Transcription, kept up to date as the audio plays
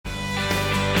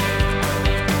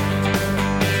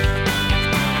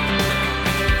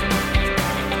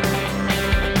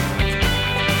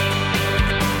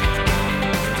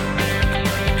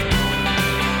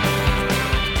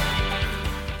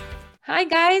Hi,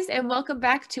 guys, and welcome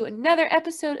back to another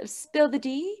episode of Spill the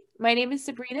D. My name is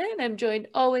Sabrina, and I'm joined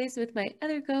always with my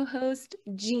other co-host,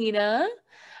 Gina.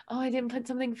 Oh, I didn't put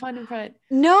something fun in front.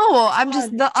 No, I'm just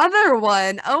Fun. the other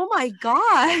one. Oh my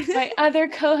God. My other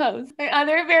co-host, my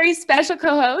other very special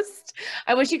co-host.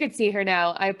 I wish you could see her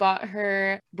now. I bought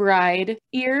her bride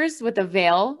ears with a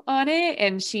veil on it,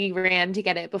 and she ran to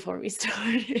get it before we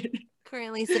started.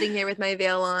 Currently sitting here with my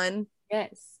veil on.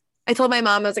 Yes. I told my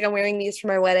mom, I was like, I'm wearing these for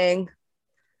my wedding.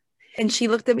 And she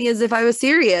looked at me as if I was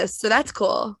serious. So that's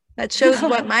cool. That shows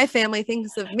what my family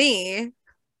thinks of me.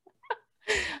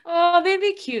 Oh, they'd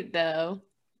be cute though.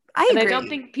 I And I agree. don't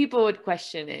think people would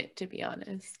question it, to be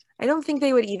honest. I don't think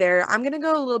they would either. I'm going to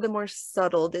go a little bit more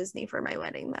subtle Disney for my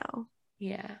wedding, though.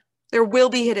 Yeah. There will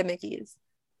be hidden Mickeys.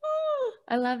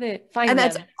 I love it. Find And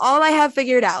that's them. all I have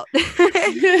figured out.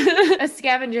 A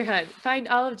scavenger hunt. Find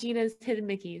all of Gina's hidden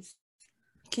Mickeys.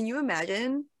 Can you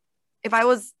imagine? If I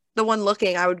was the one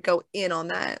looking, I would go in on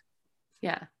that.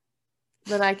 Yeah.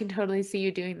 But I can totally see you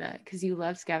doing that because you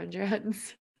love scavenger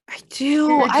hunts. I do.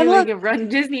 You're I doing love a Run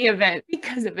Disney event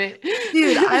because of it.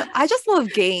 Dude, I just love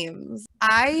games.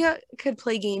 I could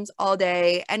play games all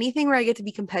day. Anything where I get to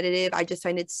be competitive, I just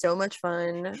find it so much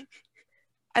fun.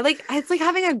 It's like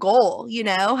having a goal,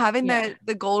 having Yeah.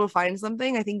 the goal to find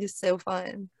something, I think is so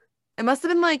fun. It must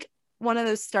have been like one of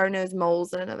those star-nosed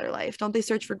moles in another life. Don't they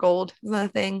search for gold? Isn't that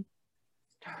a thing?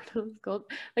 Turtles gold.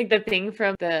 Like the thing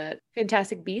from the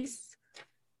Fantastic Beasts.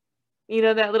 You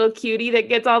know, that little cutie that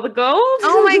gets all the gold?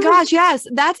 Oh my gosh, yes.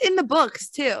 That's in the books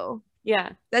too.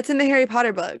 Yeah, That's in the Harry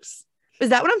Potter books. Is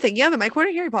that what I'm thinking of? Am I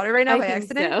quoting Harry Potter right now I by think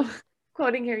accident? so.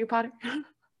 Quoting Harry Potter.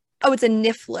 Oh, it's a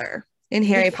Niffler in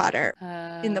Harry Potter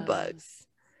in the Um, books.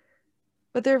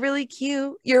 But they're really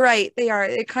cute. You're right, they are.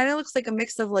 It kind of looks like a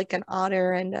mix of like an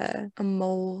otter and a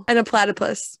mole and a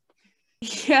platypus.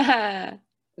 yeah.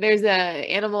 There's a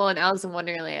animal in Alice in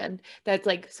Wonderland that's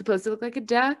like supposed to look like a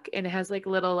duck and it has like a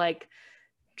little like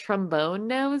trombone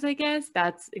nose, I guess.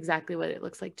 That's exactly what it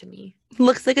looks like to me.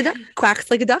 Looks like a duck,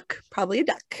 quacks like a duck, probably a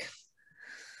duck.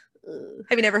 Ugh.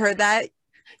 Have you never heard that?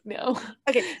 No.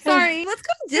 Okay, sorry. Let's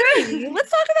go to Disney. Let's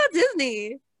talk about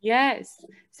Disney. Yes.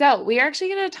 So we are actually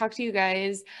going to talk to you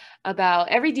guys about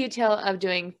every detail of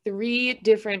doing 3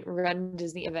 different Run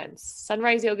Disney events: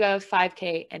 Sunrise Yoga,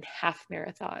 5K, and half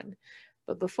marathon.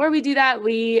 But before we do that,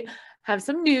 we have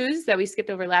some news that we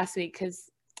skipped over last week because,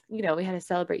 we had to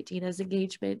celebrate Gina's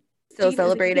engagement. Still Gina's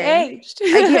celebrating. engaged.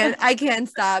 I can't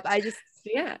stop.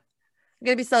 Yeah. I'm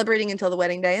gonna be celebrating until the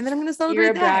wedding day, and then I'm gonna You're celebrate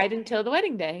a that. bride until the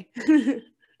wedding day.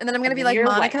 And then I'm gonna And be then like you're a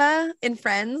wife. Monica in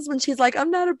Friends when she's like,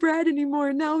 I'm not a bride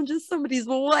anymore. Now I'm just somebody's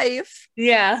wife.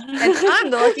 Yeah. And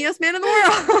I'm the luckiest man in the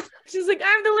world. She's like, I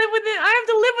have to live with it. I have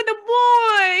to live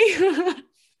with the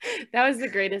boy. That was the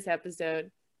greatest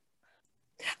episode.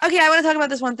 Okay, I want to talk about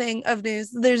this one thing of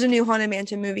news. There's a new Haunted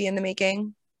Mansion movie in the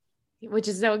making. Which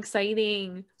is so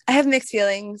exciting. I have mixed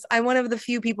feelings. I'm one of the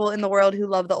few people in the world who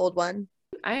love the old one.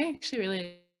 I actually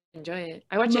really enjoy it.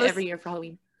 I watch it every year for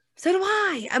Halloween. So do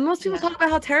I. And most people talk about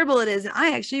how terrible it is, and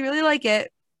I actually really like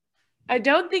it. I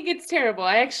don't think it's terrible.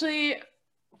 I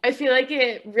feel like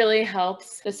it really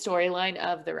helps the storyline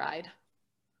of the ride.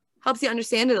 Helps you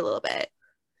understand it a little bit.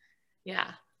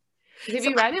 Yeah. Because if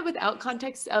you ride it without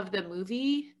context of the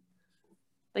movie,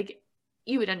 like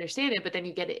you would understand it, but then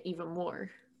you get it even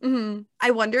more. Mm-hmm.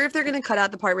 I wonder if they're going to cut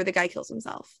out the part where the guy kills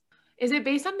himself. Is it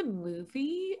based on the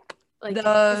movie? Like, is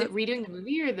it redoing the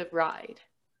movie or the ride?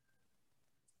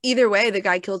 Either way, the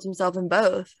guy kills himself in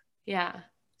both. Yeah.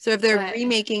 So if they're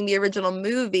remaking the original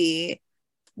movie,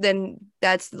 then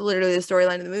that's literally the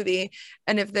storyline of the movie.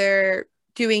 And if they're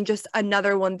doing just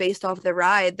another one based off the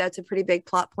ride, that's a pretty big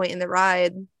plot point in the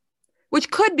ride,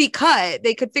 which could be cut.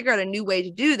 They could figure out a new way to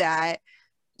do that.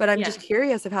 But I'm just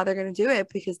curious of how they're going to do it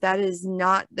because that is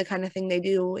not the kind of thing they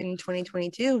do in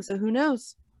 2022. So who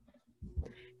knows?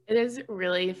 It is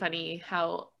really funny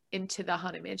how into the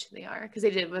Haunted Mansion they are because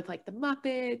they did it with like the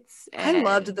Muppets. I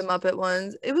loved the Muppet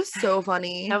ones. It was so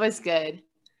funny. That was good.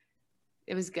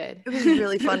 It was good. It was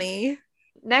really funny.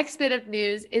 Next bit of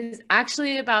news is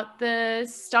actually about the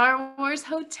Star Wars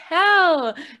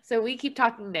Hotel. So we keep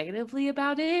talking negatively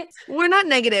about it. We're not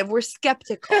negative. We're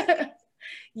skeptical.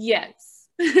 Yes.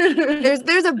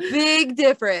 There's a big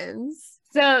difference.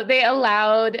 So they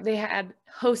had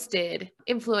hosted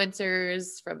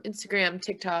influencers from Instagram,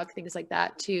 TikTok, things like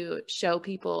that to show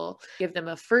people, give them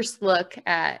a first look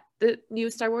at the new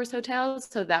Star Wars hotels.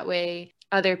 So that way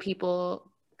other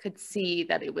people could see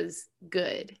that it was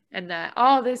good and that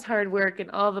all this hard work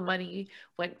and all the money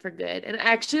went for good. And it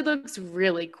actually looks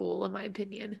really cool in my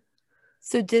opinion.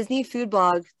 So Disney Food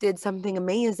Blog did something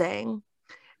amazing.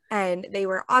 and they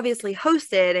were obviously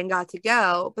hosted and got to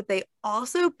go, but they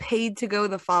also paid to go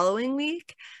the following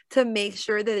week to make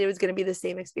sure that it was going to be the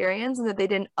same experience and that they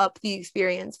didn't up the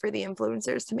experience for the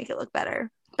influencers to make it look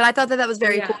better. But I thought that was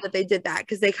very cool that they did that,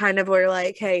 because they kind of were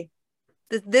like, hey,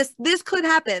 this could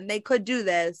happen. They could do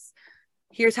this.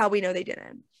 Here's how we know they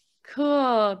didn't.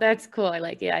 Cool. That's cool. I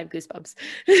like it. I have goosebumps.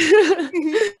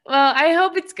 Well, I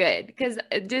hope it's good, because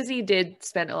Disney did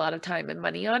spend a lot of time and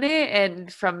money on it.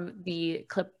 And from the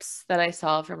clips that I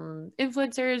saw from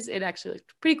influencers, it actually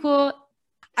looked pretty cool.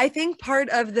 I think part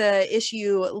of the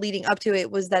issue leading up to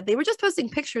it was that they were just posting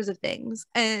pictures of things,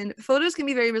 and photos can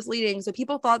be very misleading. So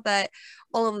people thought that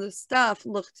all of the stuff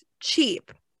looked cheap.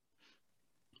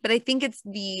 But I think it's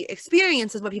the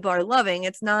experience is what people are loving.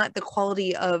 It's not the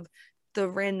quality of the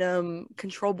random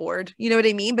control board. You know what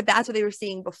I mean? But that's what they were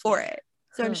seeing before it.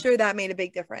 So I'm sure that made a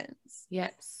big difference.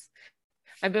 Yes.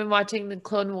 I've been watching the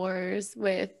Clone Wars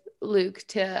with Luke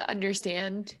to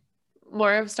understand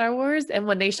more of Star Wars. And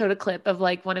when they showed a clip of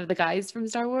like one of the guys from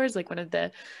Star Wars, like one of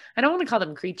the, I don't want to call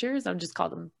them creatures, I'll just call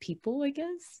them people, I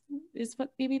guess, is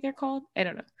what maybe they're called. I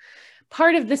don't know.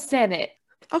 Part of the Senate.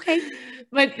 Okay.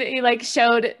 But they like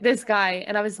showed this guy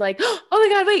and I was like, oh my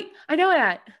God, wait, I know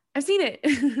that. I've seen it.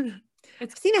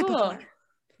 It's seen cool. it before.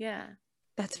 Yeah.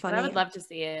 That's funny. But I would love to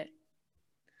see it.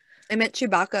 I met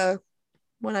Chewbacca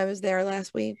when I was there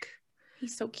last week.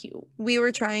 He's so cute. We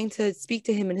were trying to speak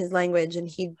to him in his language, and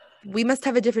we must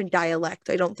have a different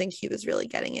dialect. I don't think he was really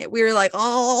getting it. We were like,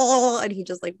 oh, and he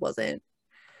just like wasn't.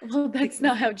 Well, that's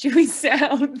not how Chewie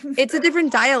sounds. It's a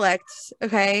different dialect.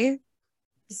 Okay.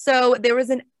 So there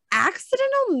was an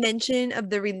accidental mention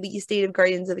of the release date of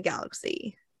Guardians of the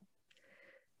Galaxy.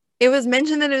 It was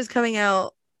mentioned that it was coming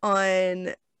out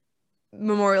on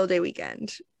Memorial Day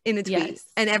weekend in a tweet,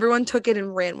 and everyone took it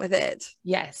and ran with it.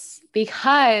 Yes,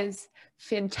 because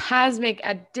Fantasmic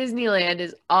at Disneyland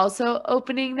is also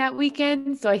opening that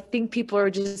weekend. So I think people are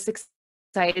just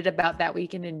excited about that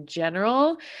weekend in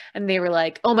general. And they were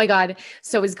like, oh my God,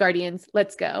 so is Guardians.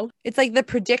 Let's go. It's like the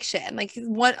prediction. Like it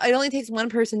only takes one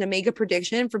person to make a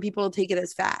prediction for people to take it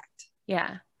as fact.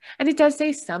 Yeah. And it does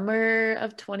say summer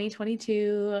of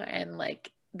 2022, and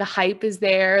like the hype is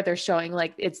there. They're showing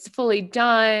like it's fully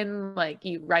done. Like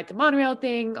you ride the monorail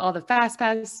thing, all the fast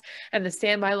pass and the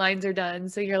standby lines are done.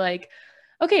 So you're like,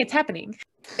 okay, it's happening.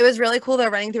 It was really cool though,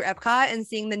 running through Epcot and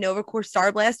seeing the Nova Corps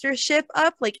Star Blaster ship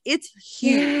up. Like it's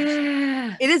huge.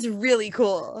 Yeah. It is really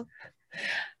cool.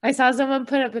 I saw someone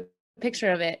put up a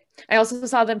picture of it. I also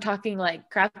saw them talking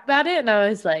like crap about it, and I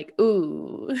was like,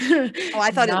 ooh. Oh, I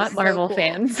thought not it was Marvel so cool.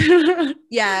 fans.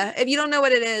 Yeah, if you don't know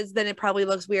what it is, then it probably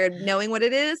looks weird. Knowing what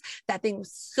it is, that thing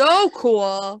was so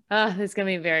cool. It's gonna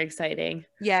be very exciting.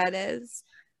 Yeah, it is.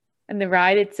 And the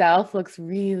ride itself looks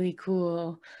really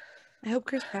cool. I hope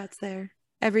Chris Pratt's there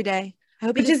every day. I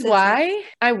hope. Which is why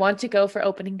I want to go for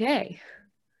opening day.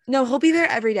 No, he'll be there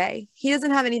every day. He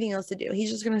doesn't have anything else to do. He's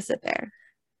just gonna sit there.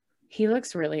 He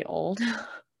looks really old.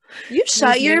 You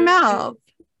shut your mouth.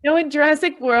 No, in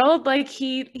Jurassic World, like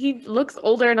he looks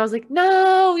older, and I was like,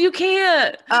 no, you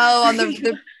can't. Oh, on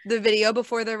the video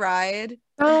before the ride.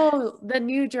 Oh, the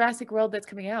new Jurassic World that's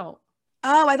coming out.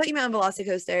 Oh, I thought you meant on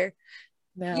Velocicoaster.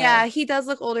 No. Yeah, he does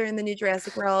look older in the new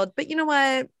Jurassic World, but you know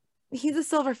what? He's a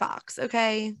silver fox,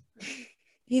 okay?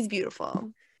 He's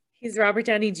beautiful. He's Robert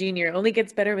Downey Jr. Only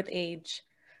gets better with age.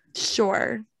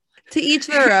 Sure. To each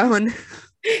their own.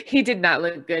 He did not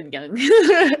look good young.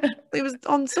 He was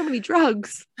on so many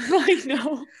drugs. I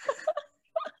know.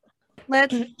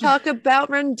 Let's talk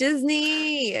about Run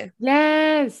Disney.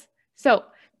 Yes. So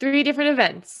 3 different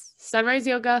events: Sunrise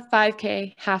Yoga,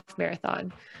 5K, half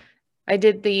marathon. I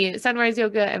did the Sunrise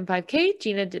Yoga and 5K.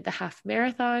 Gina did the half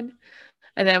marathon.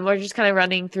 And then we're just kind of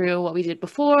running through what we did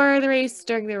before the race,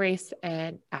 during the race,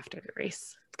 and after the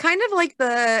race. Kind of like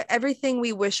the everything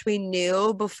we wish we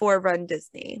knew before Run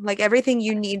Disney, like everything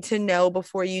you need to know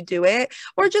before you do it,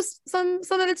 or just some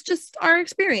of it's just our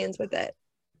experience with it.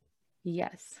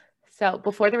 Yes. So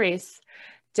before the race,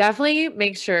 definitely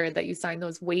make sure that you sign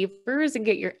those waivers and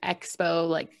get your expo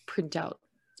like printout.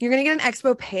 You're going to get an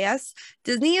expo pass.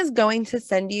 Disney is going to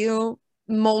send you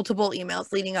multiple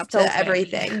emails leading up to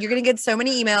everything. You're going to get so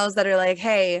many emails that are like,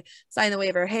 hey, sign the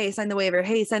waiver. Hey, sign the waiver.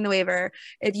 Hey, sign the waiver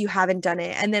if you haven't done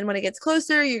it. And then when it gets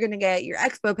closer, you're going to get your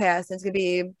expo pass. And it's going to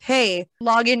be, hey,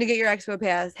 log in to get your expo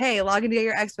pass. Hey, log in to get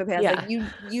your expo pass. Yeah. Like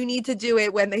you need to do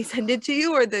it when they send it to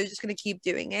you, or they're just going to keep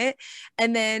doing it.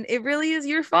 And then it really is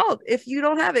your fault if you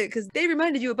don't have it, because they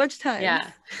reminded you a bunch of times.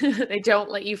 Yeah. They don't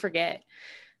let you forget.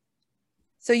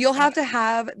 So you'll have to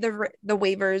have the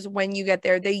waivers when you get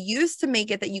there. They used to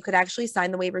make it that you could actually sign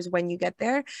the waivers when you get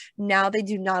there. Now they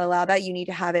do not allow that. You need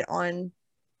to have it on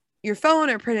your phone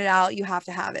or print it out. You have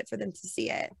to have it for them to see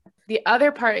it. The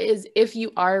other part is if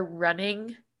you are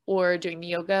running or doing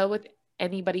yoga with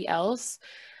anybody else,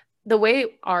 the way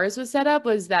ours was set up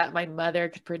was that my mother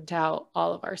could print out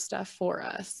all of our stuff for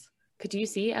us. Could you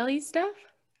see Ellie's stuff?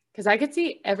 Because I could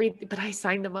see everything, but I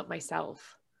signed them up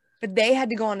myself. But they had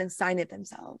to go on and sign it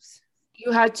themselves.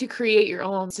 You had to create your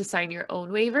own to sign your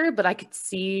own waiver, but I could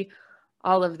see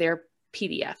all of their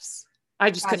PDFs. I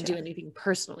just couldn't do anything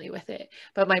personally with it.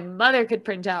 But my mother could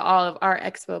print out all of our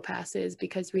expo passes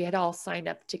because we had all signed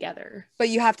up together. But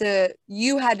you had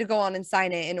to go on and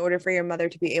sign it in order for your mother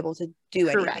to be able to do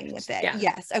anything with it. Yeah.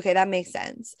 Yes. Okay, that makes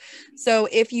sense. So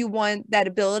if you want that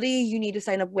ability, you need to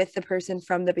sign up with the person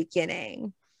from the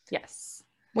beginning. Yes.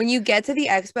 When you get to the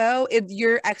expo, if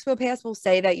your expo pass will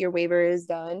say that your waiver is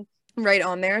done right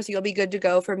on there. So you'll be good to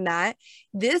go from that.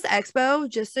 This expo,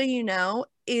 just so you know,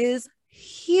 is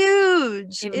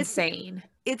huge. Insane.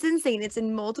 It's insane. It's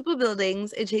in multiple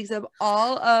buildings. It takes up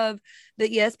all of the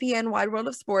ESPN Wide World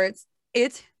of Sports.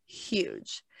 It's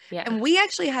huge. Yeah. And we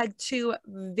actually had 2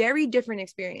 very different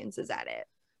experiences at it.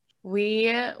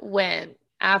 We went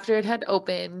after it had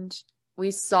opened.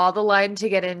 We saw the line to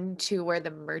get into where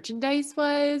the merchandise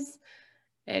was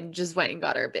and just went and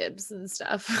got our bibs and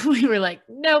stuff. We were like,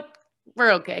 nope,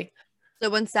 we're okay. So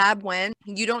when Sab went,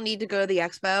 you don't need to go to the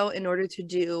expo in order to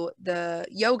do the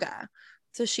yoga.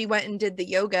 So she went and did the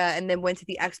yoga and then went to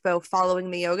the expo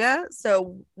following the yoga.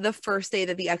 So the first day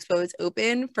that the expo is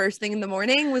open, first thing in the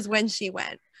morning was when she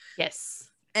went. Yes.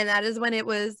 And that is when it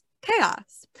was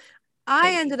chaos.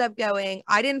 I ended up going,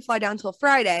 I didn't fly down till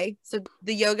Friday. So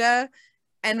the yoga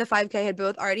and the 5K had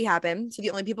both already happened. So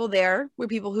the only people there were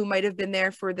people who might have been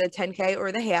there for the 10K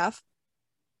or the half.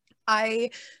 I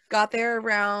got there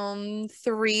around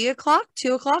 3 o'clock,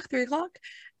 2 o'clock, 3 o'clock,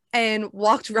 and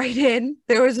walked right in.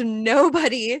 There was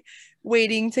nobody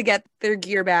waiting to get their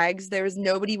gear bags. There was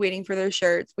nobody waiting for their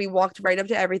shirts. We walked right up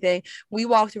to everything. We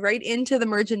walked right into the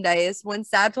merchandise. When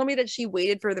Sab told me that she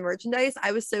waited for the merchandise,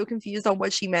 I was so confused on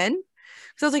what she meant.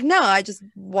 So I was like, no, I just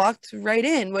walked right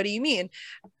in. What do you mean?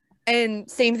 And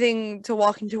same thing to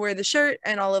walk into where the shirt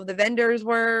and all of the vendors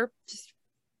were. Just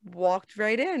walked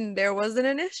right in. There wasn't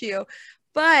an issue.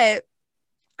 But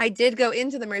I did go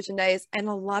into the merchandise and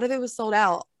a lot of it was sold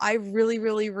out. I really,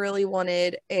 really, really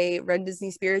wanted a Ren Disney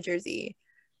Spirit jersey.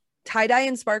 Tie-dye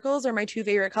and sparkles are my 2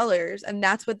 favorite colors. And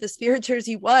that's what the Spirit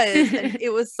jersey was. And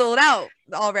it was sold out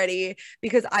already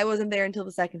because I wasn't there until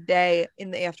the second day in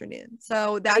the afternoon.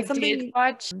 So that's something. I did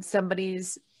watch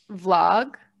somebody's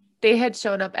vlog. They had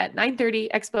shown up at 9:30.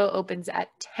 Expo opens at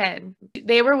 10.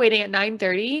 They were waiting at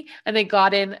 9:30 and they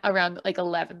got in around like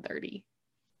 11:30.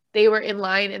 They were in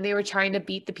line and they were trying to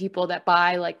beat the people that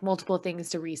buy like multiple things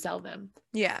to resell them.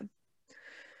 Yeah.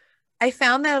 I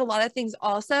found that a lot of things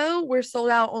also were sold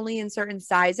out only in certain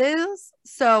sizes.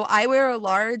 So I wear a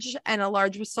large and a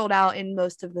large was sold out in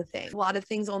most of the things. A lot of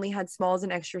things only had smalls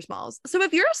and extra smalls. So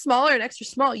if you're a small or an extra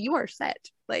small, you are set.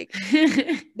 Like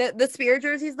the Spirit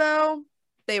jerseys though,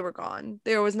 they were gone.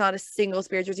 There was not a single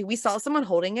Spirit jersey. We saw someone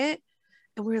holding it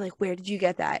and we were like, where did you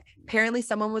get that? Apparently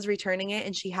someone was returning it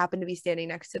and she happened to be standing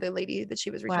next to the lady that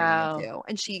she was returning it to.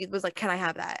 And she was like, can I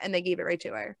have that? And they gave it right to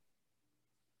her.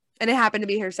 And it happened to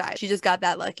be her size. She just got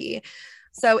that lucky.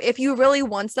 So if you really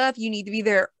want stuff, you need to be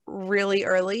there really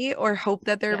early or hope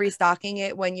that they're restocking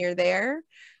it when you're there.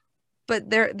 But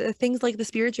the things like the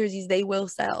Spirit jerseys, they will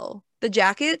sell. The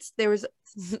jackets, there was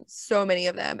so many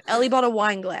of them. Ellie bought a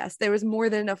wine glass. There was more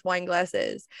than enough wine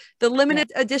glasses. The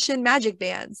limited edition magic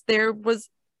bands, there was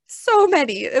so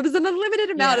many. It was an unlimited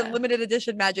amount of limited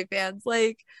edition magic bands.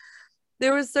 Like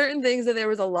there was certain things that there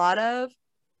was a lot of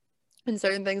and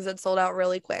certain things that sold out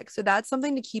really quick. So that's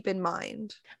something to keep in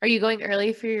mind. Are you going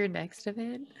early for your next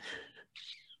event?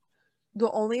 The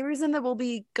only reason that we'll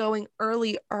be going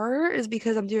earlier is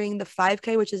because I'm doing the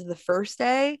 5K, which is the first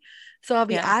day. So I'll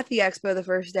be at the expo the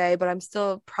first day, but I'm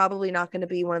still probably not going to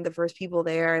be one of the first people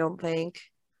there, I don't think.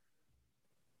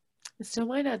 It still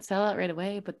might not sell out right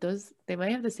away, but they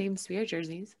might have the same Spirit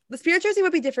jerseys. The Spirit jersey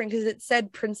would be different because it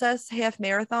said Princess Half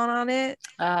Marathon on it.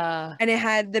 And it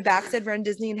had the back said Run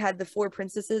Disney and had the 4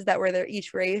 princesses that were there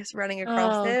each race running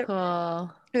across it.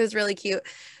 Cool. It was really cute.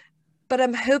 But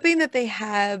I'm hoping that they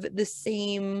have the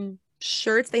same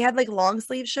shirts. They had like long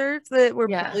sleeve shirts that were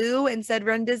blue and said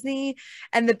Run Disney.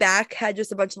 And the back had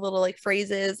just a bunch of little like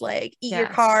phrases like eat your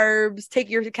carbs, take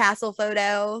your castle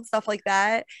photo, stuff like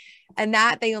that. And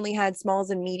that they only had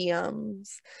smalls and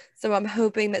mediums. So I'm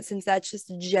hoping that since that's just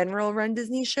a general Run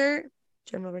Disney shirt,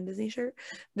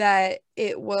 that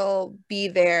it will be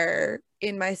there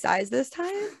in my size this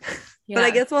time. But I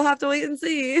guess we'll have to wait and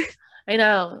see. I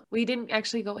know. We didn't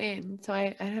actually go in, so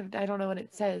I don't know what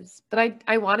it says. But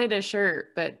I wanted a shirt,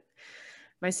 but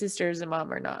my sisters and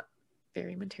mom are not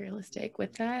very materialistic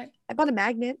with that. I bought a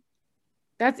magnet.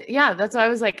 That's why I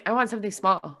was like, I want something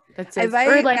small that I says, or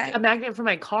buy like a magnet for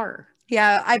my car.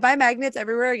 Yeah, I buy magnets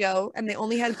everywhere I go, and they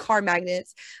only had car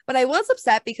magnets. But I was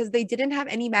upset because they didn't have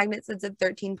any magnets that said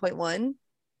 13.1.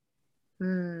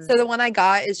 So the one I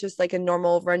got is just like a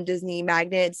normal Run Disney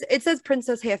magnet. It says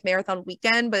Princess Half Marathon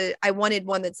Weekend, but I wanted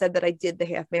one that said that I did the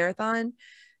half marathon.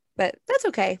 But that's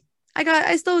okay.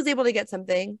 I still was able to get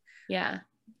something. Yeah.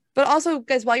 But also,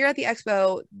 guys, while you're at the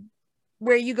expo,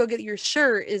 where you go get your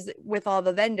shirt is with all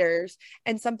the vendors.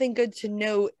 And something good to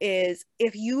note is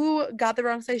if you got the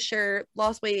wrong size shirt,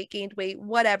 lost weight, gained weight,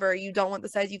 whatever, you don't want the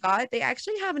size you got, they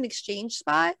actually have an exchange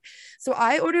spot. So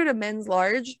I ordered a men's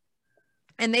large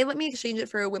and they let me exchange it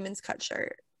for a women's cut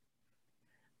shirt.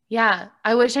 Yeah.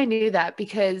 I wish I knew that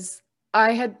because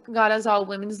I had got us all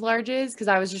women's larges because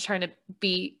I was just trying to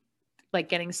beat like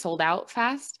getting sold out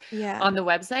fast on the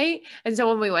website. And so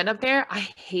when we went up there, I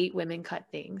hate women cut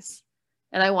things.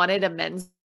 And I wanted a men's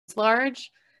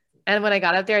large. And when I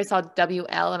got up there, I saw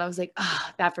WL and I was like,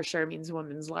 that for sure means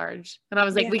women's large. And I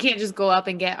was like, we can't just go up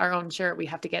and get our own shirt. We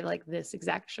have to get like this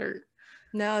exact shirt.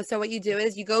 No. So what you do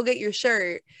is you go get your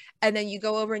shirt and then you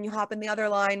go over and you hop in the other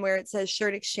line where it says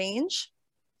shirt exchange.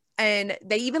 And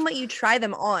they even let you try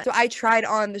them on. So I tried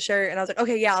on the shirt and I was like,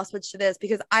 okay, yeah, I'll switch to this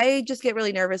because I just get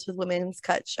really nervous with women's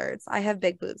cut shirts. I have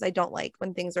big boobs. I don't like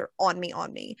when things are on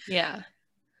me. Yeah.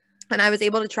 And I was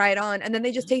able to try it on. And then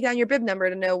they just take down your bib number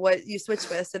to know what you switched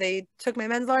with. So they took my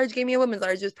men's large, gave me a women's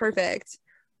large. It was perfect.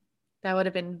 That would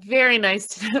have been very nice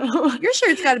to know. Your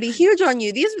shirt's got to be huge on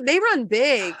you. They run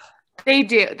big. They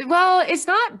do. Well, it's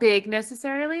not big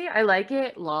necessarily. I like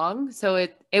it long, so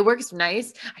it works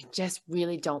nice. I just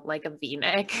really don't like a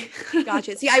V-neck.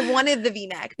 Gotcha. See, I wanted the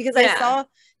V-neck because I saw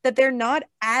that they're not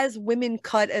as women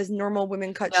cut as normal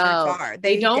women cut shirts are.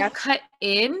 They don't cut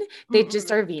in. They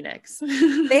just are V-necks.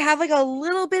 They have like a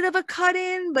little bit of a cut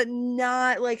in, but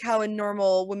not like how a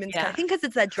normal women's cut. I think because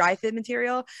it's that dry fit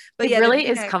material. But it really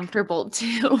is comfortable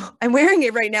too. I'm wearing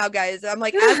it right now, guys. I'm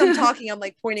like, as I'm talking, I'm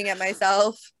like pointing at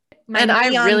myself. And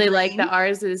I really like that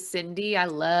ours is Cindy. I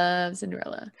love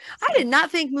Cinderella. I did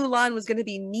not think Mulan was going to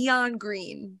be neon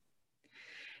green.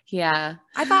 Yeah.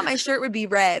 I thought my shirt would be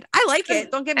red. I like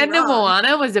it. Don't get me wrong. And the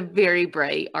Moana was a very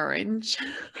bright orange.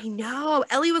 I know.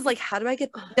 Ellie was like, how do I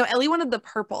get... No, Ellie wanted the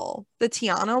purple. The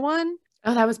Tiana one.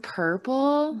 Oh, that was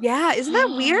purple? Yeah. Isn't that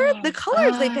weird? The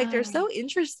colors they picked are so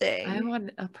interesting. I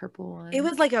want a purple one. It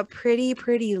was like a pretty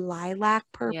lilac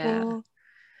purple. Yeah.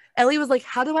 Ellie was like,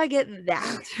 how do I get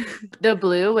that? The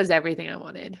blue was everything I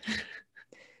wanted.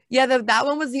 Yeah, that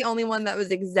one was the only one that was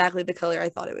exactly the color I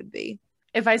thought it would be.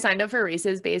 If I signed up for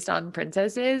races based on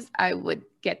princesses, I would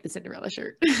get the Cinderella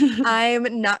shirt.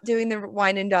 I'm not doing the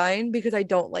wine and dine because I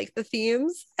don't like the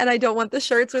themes and I don't want the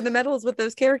shirts or the medals with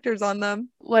those characters on them.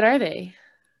 What are they?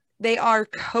 They are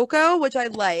Coco, which I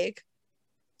like.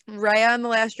 Raya and the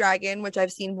Last Dragon, which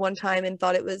I've seen one time and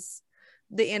thought it was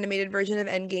the animated version of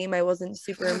Endgame. I wasn't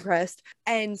super impressed.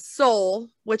 And Soul,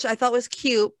 which I thought was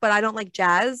cute, but I don't like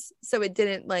jazz, so it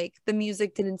didn't like the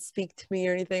music didn't speak to me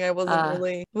or anything. I wasn't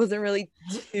really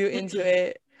too into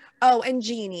it. Oh, and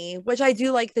Genie, which I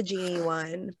do like the Genie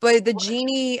one, but the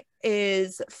Genie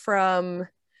is from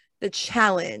the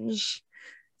challenge,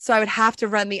 so I would have to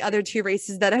run the other two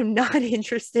races that I'm not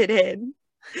interested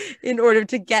in order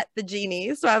to get the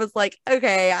Genie. So I was like,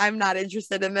 okay, I'm not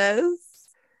interested in this.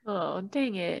 Oh,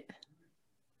 dang it.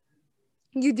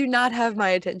 You do not have my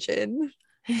attention.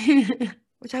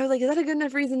 Which I was like, is that a good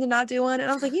enough reason to not do one? And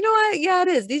I was like, you know what? Yeah, it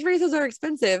is. These races are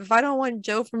expensive. If I don't want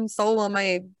Joe from Soul on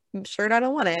my shirt, I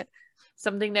don't want it.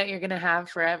 Something that you're going to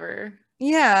have forever.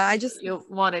 Yeah, you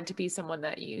want it to be someone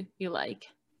that you like.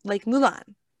 Like Mulan.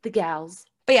 The gals.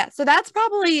 But yeah, so that's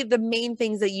probably the main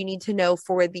things that you need to know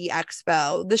for the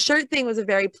expo. The shirt thing was a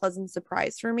very pleasant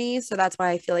surprise for me, so that's why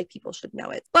I feel like people should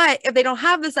know it. But if they don't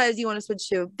have the size you want to switch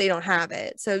to, they don't have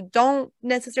it. So don't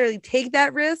necessarily take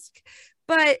that risk,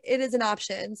 but it is an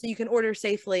option. So you can order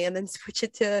safely and then switch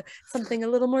it to something a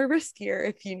little more riskier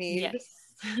if you need. Yes.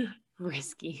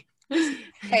 Risky.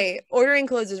 Hey, ordering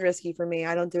clothes is risky for me.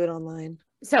 I don't do it online.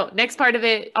 So next part of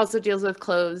it also deals with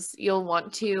clothes. You'll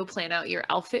want to plan out your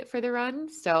outfit for the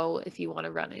run. So if you want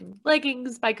to run in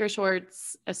leggings, biker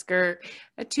shorts, a skirt,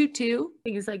 a tutu,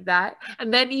 things like that.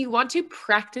 And then you want to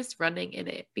practice running in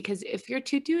it, because if your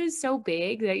tutu is so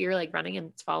big that you're like running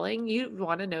and it's falling, you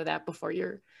want to know that before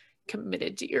you're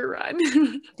committed to your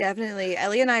run. Definitely.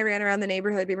 Ellie and I ran around the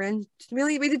neighborhood.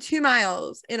 We did 2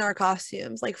 miles in our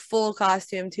costumes, like full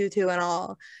costume, tutu and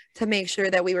all, to make sure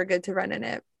that we were good to run in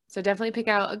it. So definitely pick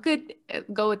out a good,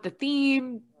 go with the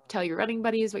theme, tell your running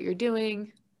buddies what you're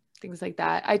doing, things like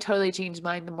that. I totally changed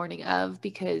mine the morning of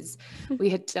because we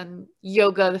had done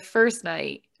yoga the first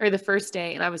night or the first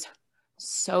day, and I was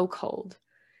so cold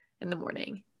in the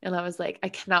morning. And I was like, I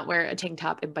cannot wear a tank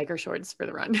top and biker shorts for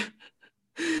the run.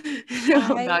 It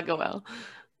will not go well.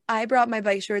 I brought my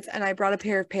bike shorts and I brought a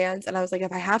pair of pants, and I was like,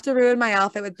 if I have to ruin my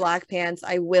outfit with black pants,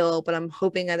 I will, but I'm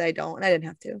hoping that I don't. And I didn't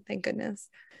have to, thank goodness.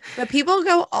 But people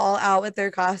go all out with their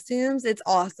costumes. It's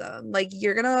awesome. Like,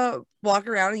 you're gonna walk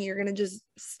around and you're gonna just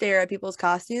stare at people's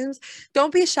costumes.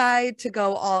 Don't be shy to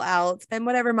go all out. Spend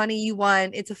whatever money you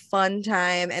want. It's a fun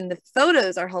time, and the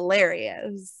photos are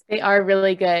hilarious They are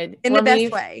really good. in the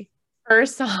best way.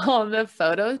 First saw the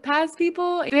photos past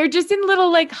people, they're just in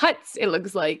little like huts, it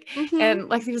looks like. And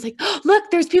Lexi was like, oh,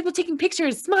 look, there's people taking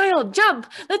pictures, smile, jump,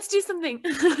 let's do something.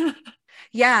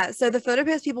 Yeah, so the photo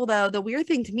pass people, though, the weird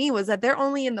thing to me was that they're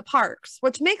only in the parks,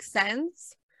 which makes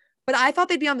sense, but I thought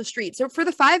they'd be on the street. So for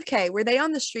the 5K, were they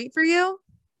on the street for you?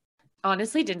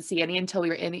 Honestly, didn't see any until we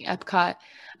were in the Epcot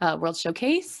World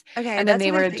Showcase. Okay, and then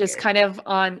they were just kind of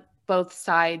on both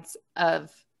sides of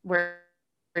where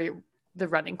the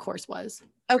running course was.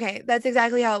 Okay, that's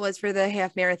exactly how it was for the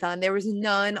half marathon. There was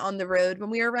none on the road when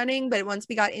we were running, but once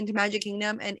we got into Magic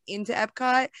Kingdom and into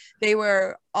Epcot, they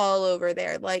were all over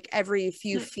there. Like every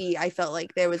few feet, I felt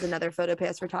like there was another photo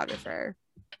pass photographer.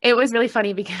 It was really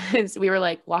funny because we were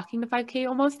like walking the 5K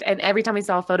almost, and every time we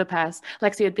saw a photo pass,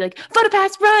 Lexi would be like, photo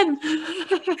pass, run!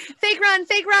 Fake run,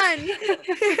 fake run!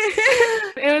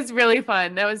 It was really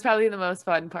fun. That was probably the most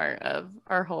fun part of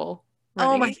our whole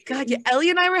running. Oh my God. Yeah, Ellie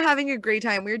and I were having a great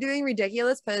time. We were doing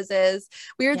ridiculous poses.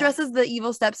 We were dressed as the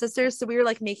evil stepsisters. So we were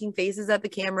like making faces at the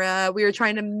camera. We were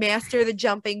trying to master the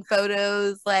jumping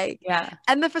photos.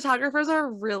 And the photographers are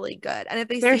really good. And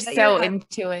if they're see so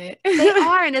into it. They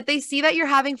are. And if they see that you're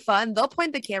having fun, they'll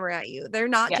point the camera at you. They're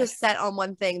not just set on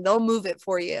one thing. They'll move it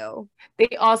for you.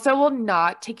 They also will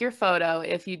not take your photo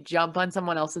if you jump on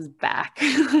someone else's back.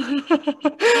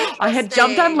 I had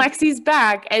jumped on Lexi's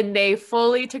back and they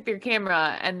fully took their camera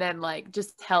and then like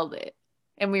just held it,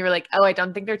 and we were like, oh, I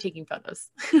don't think they're taking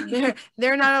photos.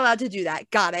 they're not allowed to do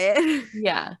that. Got it.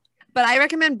 Yeah, but I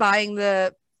recommend buying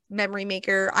the memory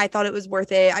maker. I thought it was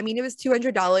worth it. I mean, it was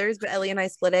 $200, but Ellie and I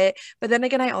split it. But then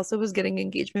again, I also was getting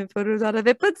engagement photos out of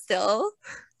it, but still.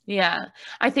 Yeah,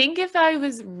 I think if I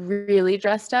was really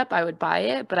dressed up, I would buy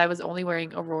it, but I was only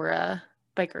wearing Aurora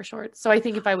biker shorts, so I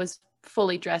think if I was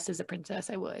fully dressed as a princess,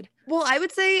 I would. Well, I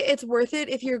would say it's worth it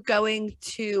if you're going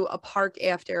to a park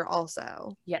after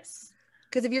also. Yes.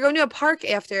 Because if you're going to a park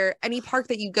after, any park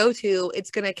that you go to,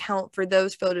 it's going to count for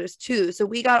those photos too. So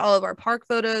we got all of our park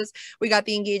photos, we got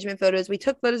the engagement photos, we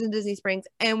took photos in Disney Springs,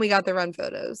 and we got the run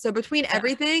photos. So between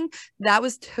everything, that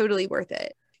was totally worth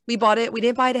it. We bought it. We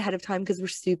didn't buy it ahead of time because we're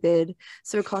stupid.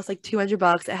 So it cost like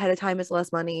 $200. Ahead of time is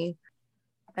less money.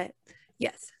 But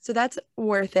yes, so that's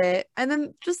worth it. And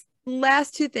then just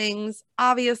last two things.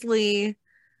 Obviously,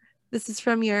 this is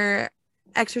from your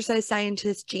exercise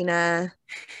scientist, Gina.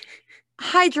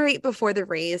 Hydrate before the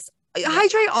race.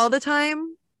 Hydrate all the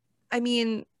time. I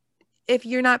mean, if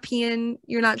you're not peeing,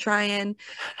 you're not trying.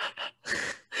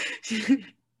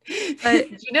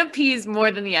 But Gina pees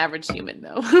more than the average human,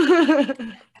 though.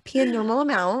 I pee a normal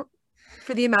amount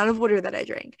for the amount of water that I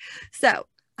drink. So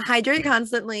hydrate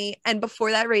constantly, and before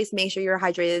that race, make sure you're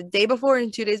hydrated. The day before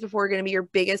and 2 days before are going to be your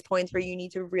biggest points where you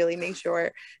need to really make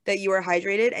sure that you are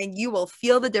hydrated, and you will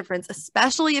feel the difference,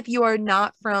 especially if you are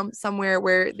not from somewhere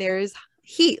where there's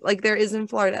heat like there is in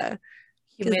Florida.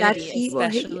 Humidity, that heat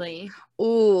especially.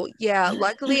 Oh yeah,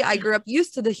 luckily I grew up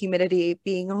used to the humidity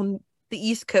being on the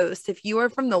East Coast. If you are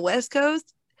from the West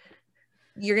Coast,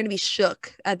 you're going to be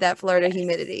shook at that Florida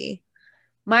humidity.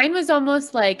 Mine was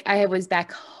almost like I was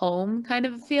back home kind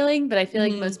of a feeling, but I feel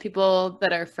like most people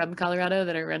that are from Colorado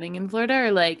that are running in Florida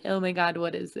are like, oh my God,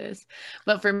 what is this?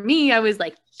 But for me, I was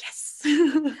like, yes.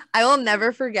 I will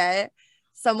never forget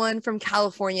someone from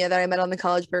California that I met on the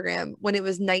college program when it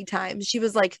was nighttime. She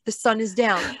was like, the sun is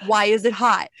down. Why is it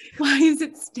hot? Why is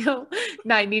it still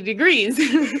 90 degrees?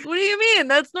 What do you mean?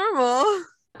 That's normal.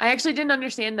 I actually didn't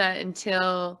understand that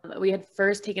until we had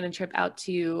first taken a trip out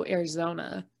to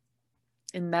Arizona.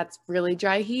 And that's really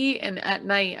dry heat. And at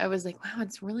night, I was like, wow,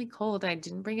 it's really cold. I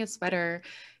didn't bring a sweater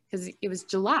because it was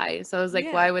July. So I was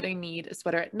like, why would I need a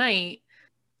sweater at night?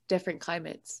 Different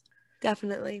climates.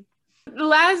 Definitely. The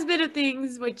last bit of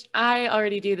things, which I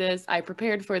already do this, I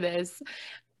prepared for this.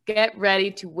 Get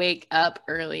ready to wake up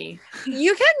early.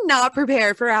 You cannot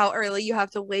prepare for how early you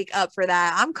have to wake up for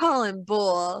that. I'm calling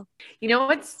bull. You know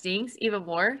what stinks even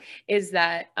more is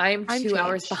that I'm 2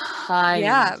 hours behind.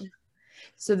 Yeah.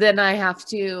 So then I have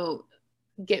to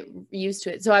get used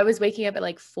to it. So I was waking up at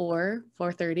like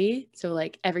 4:30. So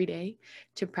like every day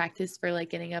to practice for like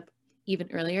getting up even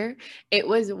earlier. It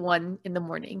was 1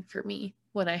 a.m. for me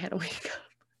when I had to wake up.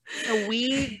 So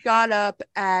we got up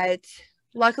at,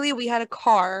 luckily we had a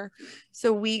car.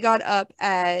 So we got up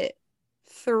at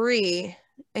 3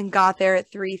 and got there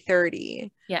at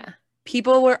 3:30. Yeah.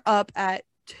 People were up at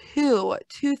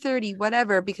 2:30,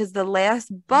 whatever, because the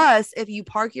last bus, if you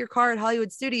park your car at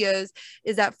Hollywood Studios,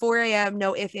 is at 4 a.m.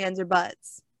 No ifs, ands, or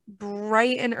buts.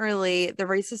 Bright and early. The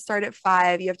races start at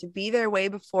 5. You have to be there way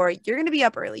before. You're going to be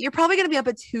up early. You're probably going to be up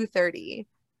at 2:30.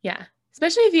 Yeah.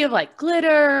 Especially if you have like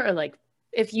glitter or like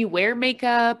if you wear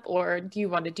makeup or do you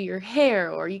want to do your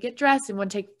hair or you get dressed and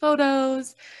want to take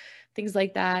photos, things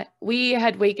like that. We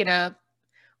had waken up,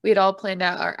 we had all planned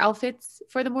out our outfits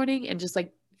for the morning and just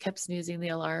like kept snoozing the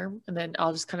alarm and then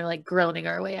all just kind of like groaning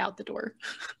our way out the door.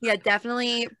 Yeah,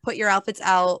 definitely put your outfits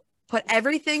out. Put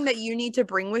everything that you need to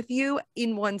bring with you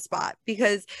in one spot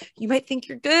because you might think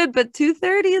you're good, but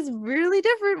 2:30 is really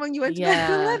different when you went to bed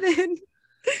at 11.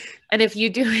 And if you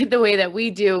do it the way that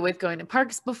we do with going to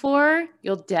parks before,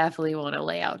 you'll definitely want to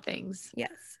lay out things.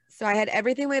 Yes. So I had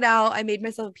everything laid out. I made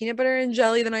myself peanut butter and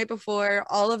jelly the night before.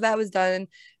 All of that was done.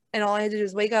 And all I had to do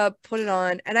was wake up, put it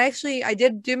on. And I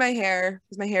did do my hair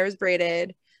because my hair was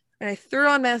braided. And I threw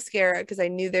on mascara because I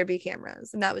knew there'd be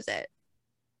cameras. And that was it.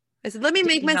 I said, let me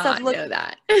make myself look. Know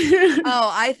that. Oh,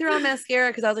 I threw on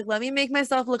mascara because I was like, let me make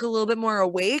myself look a little bit more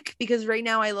awake because right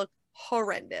now I look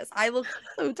horrendous. I look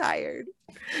so tired.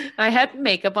 I had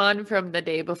makeup on from the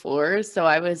day before, so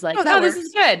I was like, oh, this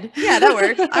is good. Yeah, that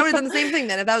worked. I would have done the same thing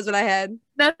then if that was what I had.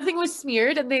 Nothing was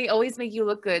smeared and they always make you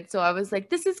look good. So I was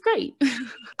like, this is great.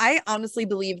 I honestly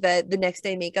believe that the next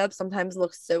day makeup sometimes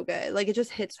looks so good. Like it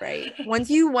just hits right.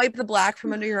 Once you wipe the black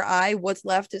from under your eye, what's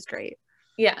left is great.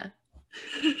 Yeah.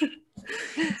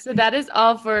 So that is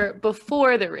all for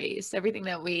before the race, everything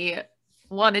that we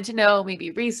wanted to know,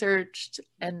 maybe researched,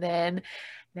 and then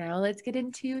now let's get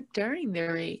into during the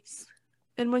race.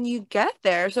 And when you get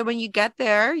there,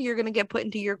 you're going to get put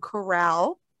into your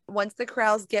corral. Once the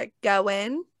corrals get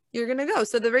going, you're going to go.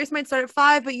 So the race might start at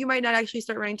 5, but you might not actually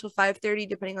start running until 5:30,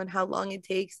 depending on how long it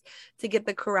takes to get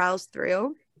the corrals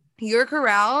through. Your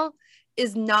corral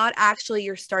is not actually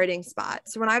your starting spot.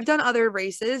 So when I've done other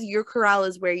races, your corral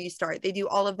is where you start. They do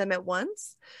all of them at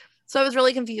once. So I was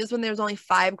really confused when there was only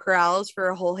 5 corrals for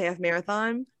a whole half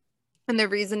marathon. And the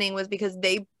reasoning was because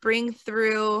they bring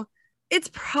through, it's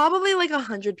probably like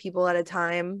 100 people at a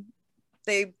time.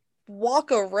 They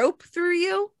walk a rope through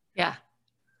you. Yeah.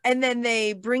 And then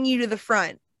they bring you to the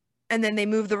front. And then they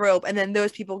move the rope and then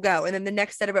those people go. And then the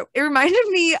next set of rope. It reminded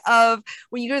me of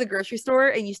when you go to the grocery store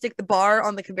and you stick the bar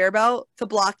on the conveyor belt to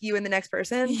block you and the next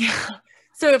person. Yeah.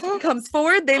 So if it comes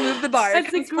forward, they move the bar.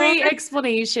 That's a great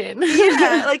explanation.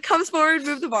 Yeah, like comes forward,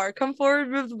 move the bar. Come forward,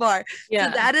 move the bar.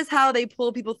 Yeah. So that is how they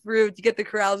pull people through to get the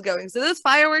corrals going. So those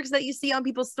fireworks that you see on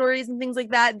people's stories and things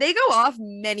like that, they go off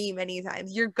many, many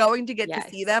times. You're going to get to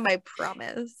see them, I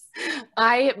promise.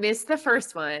 I missed the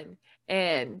first one.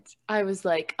 And I was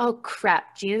like, oh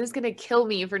crap, Gina's going to kill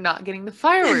me for not getting the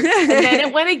fireworks. And then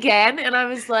it went again. And I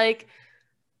was like,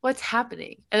 what's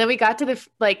happening? And then we got to the,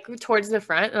 like, towards the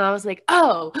front. And I was like,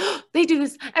 oh, they do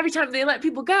this every time they let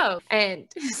people go. And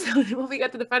so when we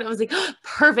got to the front, I was like, oh,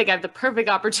 perfect. I have the perfect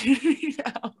opportunity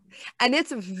now. And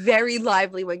it's very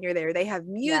lively when you're there. They have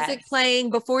music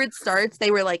playing. Before it starts, they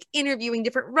were like interviewing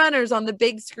different runners on the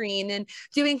big screen and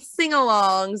doing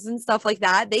sing-alongs and stuff like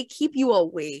that. They keep you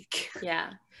awake.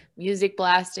 Yeah. Music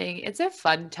blasting. It's a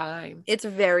fun time. It's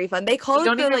very fun. They call you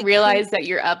don't even realize that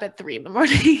you're up at 3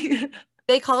 a.m.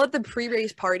 They call it the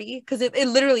pre-race party because it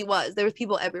literally was. There was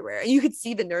people everywhere. And you could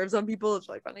see the nerves on people. It's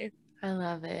really funny. I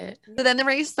love it. So then the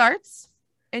race starts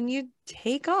and you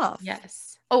take off.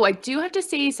 Yes. Oh, I do have to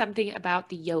say something about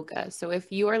the yoga. So if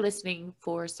you are listening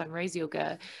for Sunrise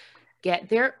Yoga, get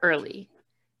there early.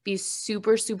 Be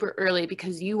super, super early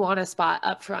because you want a spot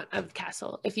up front of the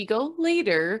castle. If you go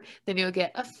later, then you'll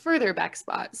get a further back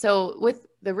spot. So with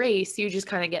the race, you just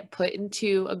kind of get put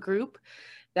into a group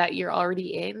that you're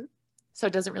already in. So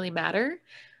it doesn't really matter.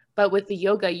 But with the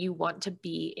yoga, you want to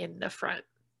be in the front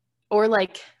or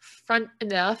like front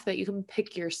enough that you can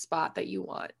pick your spot that you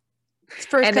want.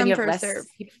 First and then come, you have first less serve.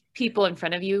 People in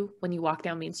front of you when you walk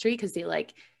down Main Street because they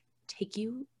like take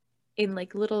you in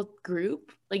like a little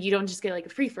group. Like you don't just get like a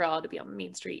free for all to be on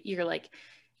Main Street. You're like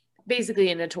basically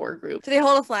in a tour group. Do they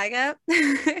hold a flag up?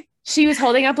 She was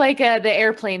holding up like the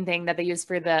airplane thing that they use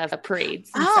for the parades.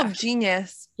 Oh,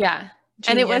 genius. Yeah.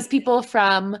 And it was Genius. people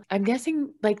from, I'm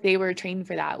guessing like they were trained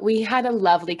for that. We had a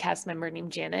lovely cast member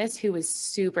named Janice who was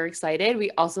super excited.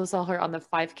 We also saw her on the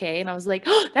 5K and I was like,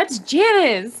 oh, that's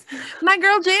Janice. My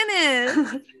girl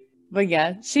Janice. But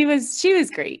yeah, she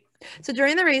was great. So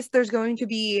during the race, there's going to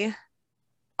be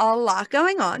a lot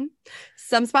going on.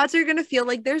 Some spots are going to feel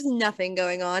like there's nothing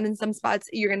going on, and some spots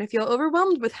you're going to feel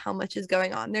overwhelmed with how much is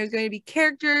going on. There's going to be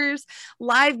characters,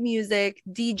 live music,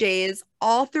 DJs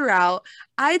all throughout.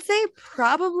 I'd say I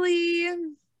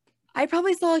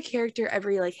probably saw a character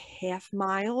every like half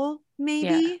mile, maybe.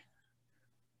 Yeah.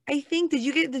 I think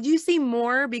did you see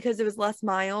more because it was less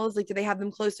miles? Like, do they have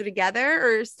them closer together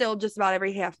or still just about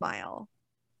every half mile?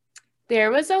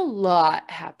 There was a lot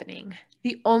happening.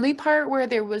 The only part where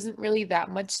there wasn't really that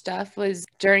much stuff was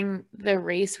during the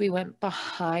race, we went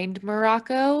behind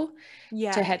Morocco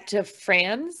Yeah. to head to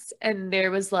France. And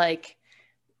there was like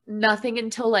nothing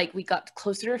until like we got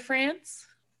closer to France.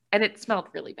 And it smelled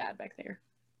really bad back there.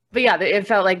 But yeah, it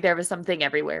felt like there was something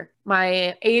everywhere.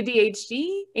 My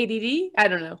ADHD, ADD, I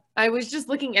don't know. I was just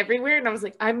looking everywhere and I was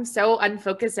like, I'm so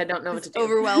unfocused. I don't know what to do.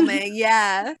 Overwhelming.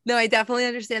 Yeah. No, I definitely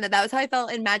understand that. That was how I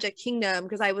felt in Magic Kingdom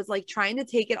because I was like trying to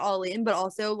take it all in, but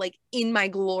also like in my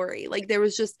glory. Like there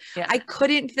was just, Yeah, I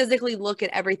couldn't physically look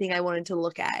at everything I wanted to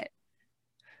look at.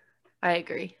 I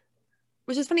agree.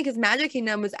 Which is funny because Magic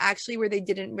Kingdom was actually where they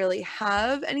didn't really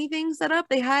have anything set up.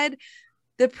 They had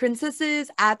the princesses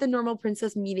at the normal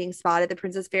princess meeting spot at the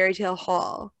Princess Fairy Tale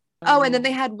Hall. Oh, and then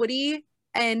they had Woody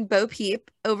and Bo Peep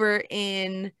over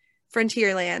in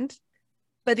Frontierland,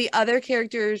 but the other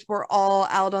characters were all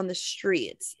out on the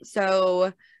streets.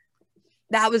 So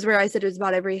that was where I said it was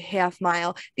about every half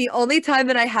mile. The only time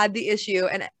that I had the issue,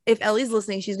 and if Ellie's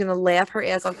listening, she's going to laugh her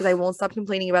ass off because I won't stop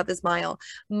complaining about this mile.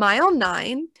 Mile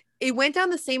 9, it went down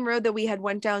the same road that we had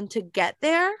went down to get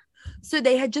there. So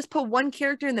they had just put one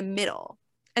character in the middle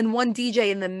and one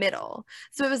DJ in the middle.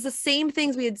 So it was the same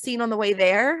things we had seen on the way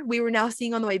there. We were now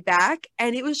seeing on the way back.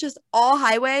 And it was just all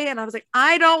highway. And I was like,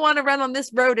 I don't want to run on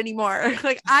this road anymore.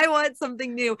 Like, I want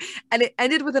something new. And it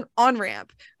ended with an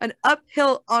on-ramp, an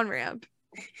uphill on-ramp.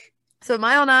 So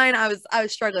mile 9, I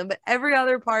was struggling, but every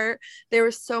other part, there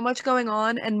was so much going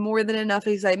on and more than enough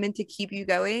excitement to keep you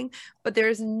going. But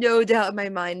there's no doubt in my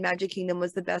mind, Magic Kingdom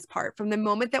was the best part. From the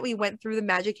moment that we went through the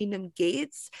Magic Kingdom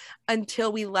gates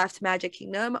until we left Magic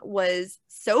Kingdom was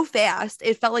so fast.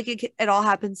 It felt like it all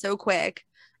happened so quick.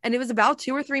 And it was about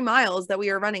 2 or 3 miles that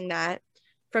we were running that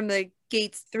from the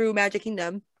gates through Magic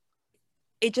Kingdom.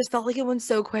 It just felt like it went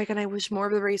so quick, and I wish more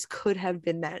of the race could have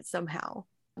been that somehow.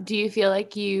 Do you feel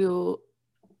like you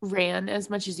ran as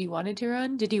much as you wanted to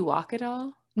run? Did you walk at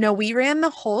all? No, we ran the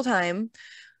whole time.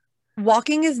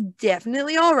 Walking is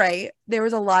definitely all right. There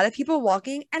was a lot of people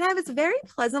walking, and I was very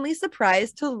pleasantly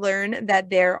surprised to learn that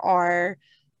there are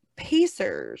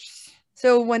pacers.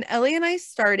 So when Ellie and I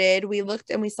started, we looked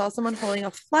and we saw someone holding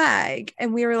a flag,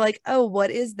 and we were like, oh, what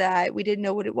is that? We didn't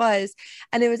know what it was.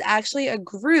 And it was actually a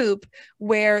group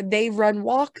where they run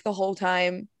walk the whole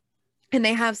time. And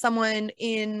they have someone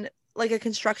in like a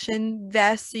construction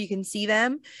vest so you can see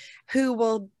them who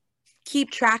will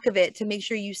keep track of it to make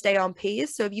sure you stay on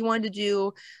pace. So if you wanted to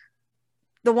do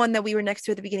the one that we were next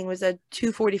to at the beginning was a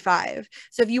 2:45.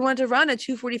 So if you wanted to run a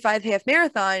 2:45 half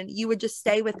marathon, you would just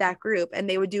stay with that group and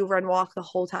they would do run walk the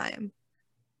whole time.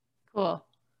 Cool.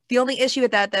 The only issue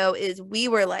with that though is we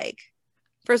were like,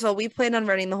 first of all, we planned on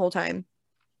running the whole time.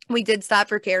 We did stop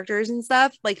for characters and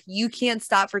stuff. Like, you can't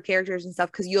stop for characters and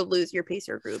stuff because you'll lose your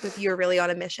pacer group if you're really on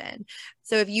a mission.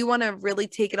 So if you want to really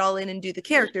take it all in and do the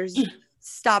characters,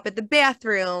 stop at the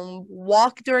bathroom,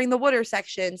 walk during the water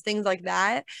sections, things like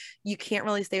that. You can't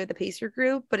really stay with the pacer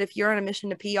group. But if you're on a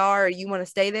mission to PR or you want to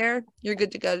stay there, you're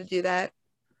good to go to do that.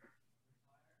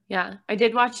 Yeah, I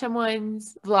did watch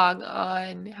someone's vlog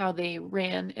on how they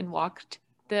ran and walked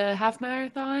the half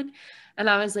marathon. And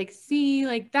I was like, see,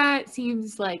 like that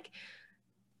seems like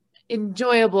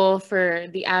enjoyable for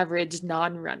the average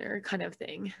non-runner kind of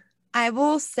thing. I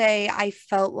will say I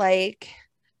felt like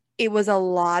it was a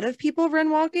lot of people run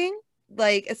walking,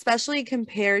 like especially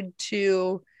compared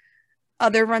to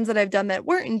other runs that I've done that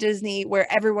weren't in Disney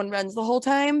where everyone runs the whole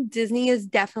time. Disney is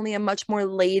definitely a much more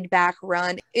laid back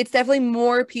run. It's definitely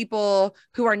more people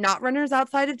who are not runners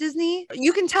outside of Disney.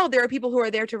 You can tell there are people who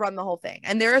are there to run the whole thing.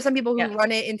 And there are some people who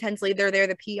run it intensely. They're there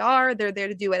to PR, they're there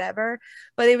to do whatever.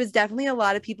 But it was definitely a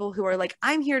lot of people who are like,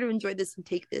 I'm here to enjoy this and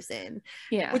take this in.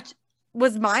 Yeah. Which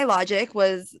was my logic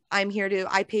was I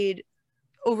paid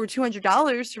over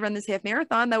 $200 to run this half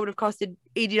marathon that would have costed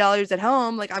 $80 at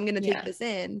home. Like, I'm going to take this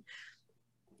in.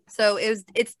 So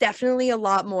it's definitely a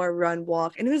lot more run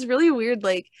walk. And it was really weird,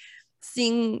 like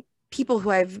seeing people who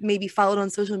I've maybe followed on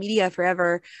social media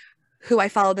forever who I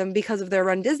follow them because of their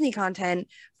Run Disney content,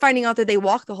 finding out that they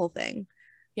walk the whole thing.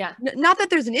 Yeah. Not that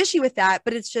there's an issue with that,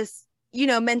 but it's just, you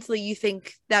know, mentally you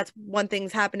think that's one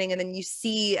thing's happening and then you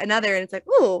see another and it's like,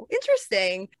 oh,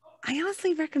 interesting. I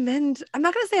honestly recommend, I'm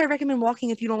not going to say I recommend walking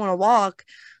if you don't want to walk,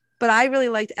 but I really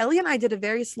liked, Ellie and I did a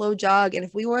very slow jog. And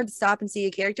if we wanted to stop and see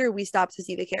a character, we stopped to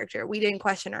see the character. We didn't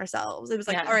question ourselves. It was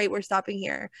like, Yeah. all right, we're stopping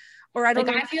here. Or I don't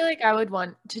know. I feel like I would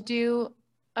want to do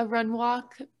a run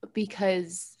walk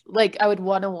because like I would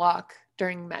want to walk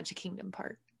during Magic Kingdom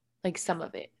Park, like some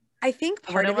of it. I think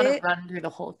part of I it, want to run through the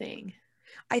whole thing.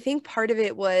 I think part of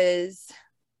it was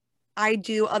I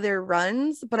do other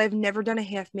runs, but I've never done a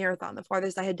half marathon. The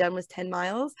farthest I had done was 10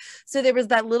 miles. So there was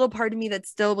that little part of me that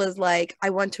still was like, I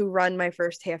want to run my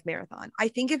first half marathon. I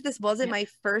think if this wasn't my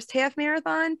first half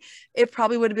marathon, it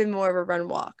probably would have been more of a run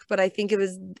walk. But I think it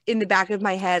was in the back of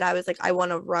my head, I was like, I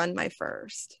want to run my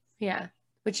first. Yeah,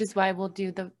 which is why we'll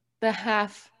do the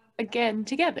half again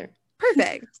together.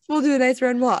 Perfect. We'll do a nice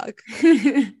run walk.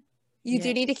 You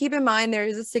do need to keep in mind there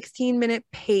is a 16-minute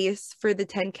pace for the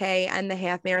 10K and the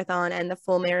half marathon and the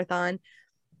full marathon.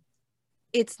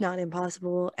 It's not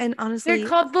impossible. And honestly, they're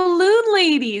called balloon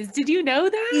ladies. Did you know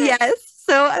that? Yes.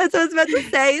 So that's what I was about to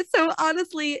say. So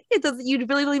honestly, it doesn't, you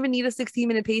really don't even need a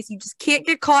 16-minute pace. You just can't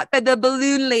get caught by the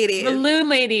balloon ladies. Balloon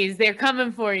ladies, they're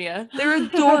coming for you. They're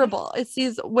adorable. It's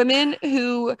these women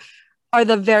who are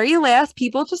the very last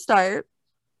people to start,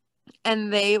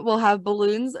 and they will have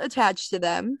balloons attached to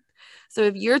them. So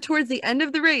if you're towards the end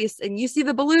of the race and you see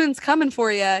the balloons coming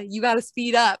for you, you got to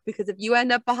speed up because if you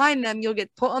end up behind them, you'll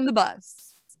get put on the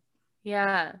bus.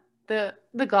 Yeah. The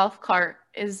golf cart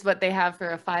is what they have for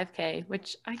a 5K,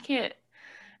 which I can't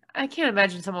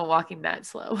imagine someone walking that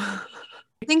slow.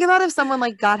 Think about if someone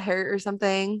like got hurt or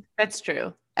something. That's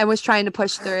true. And was trying to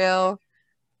push through.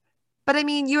 But I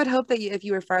mean, you would hope that if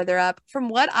you were farther up, from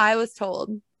what I was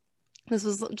told, this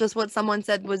was just what someone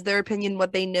said was their opinion,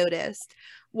 what they noticed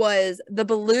was the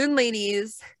balloon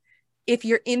ladies, if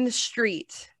you're in the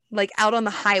street, like out on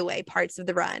the highway parts of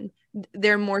the run,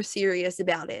 they're more serious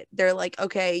about it. They're like,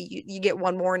 okay, you get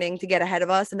one warning to get ahead of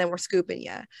us and then we're scooping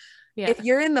you. Yeah. If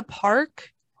you're in the park,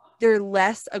 they're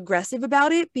less aggressive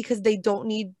about it because they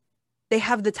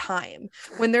have the time.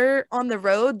 When they're on the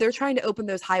road, they're trying to open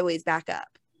those highways back up.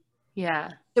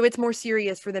 Yeah. So it's more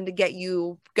serious for them to get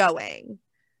you going.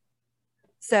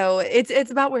 So it's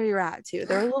about where you're at too.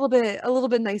 They're a little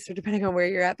bit nicer depending on where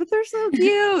you're at, but they're so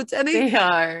cute. And they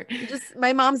are. Just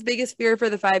my mom's biggest fear for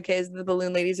the 5K is the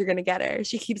balloon ladies are gonna get her.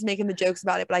 She keeps making the jokes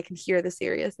about it, but I can hear the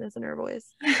seriousness in her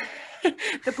voice.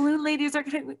 The balloon ladies are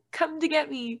gonna come to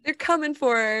get me. They're coming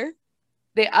for her.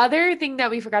 The other thing that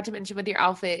we forgot to mention with your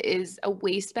outfit is a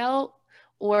waist belt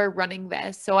or running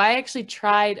vest. So I actually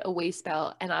tried a waist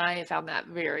belt and I found that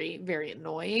very, very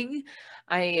annoying.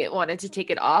 I wanted to take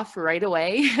it off right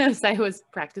away as I was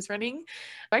practice running.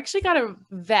 I actually got a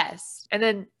vest. And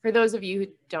then for those of you who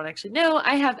don't actually know,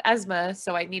 I have asthma,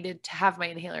 so I needed to have my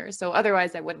inhaler. So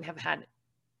otherwise I wouldn't have had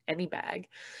any bag,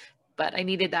 but I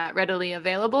needed that readily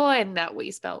available. And that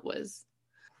waist belt was,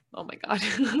 oh my God.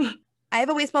 I have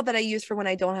a waist belt that I use for when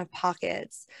I don't have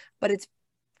pockets, but it's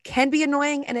can be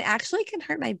annoying and it actually can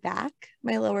hurt my back,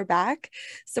 my lower back.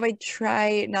 So I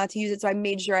try not to use it. So I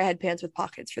made sure I had pants with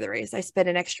pockets for the race. I spent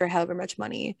an extra however much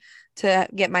money to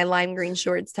get my lime green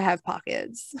shorts to have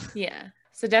pockets. Yeah.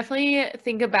 So definitely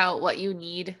think about what you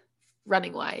need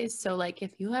running wise. So like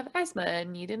if you have asthma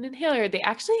and need an inhaler, they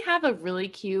actually have a really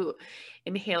cute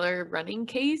inhaler running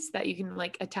case that you can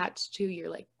like attach to your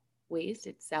like waist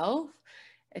itself.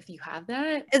 If you have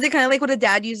that. Is it kind of like what a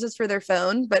dad uses for their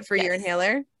phone, but for your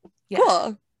inhaler? Yeah.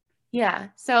 Cool. Yeah.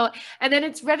 So, and then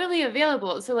it's readily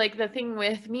available. So like the thing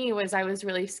with me was I was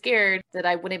really scared that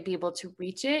I wouldn't be able to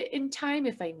reach it in time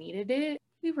if I needed it.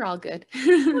 We were all good.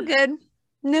 We're good.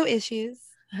 No issues.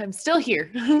 I'm still here.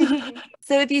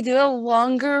 So if you do a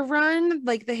longer run,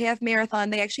 like the half marathon,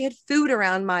 they actually had food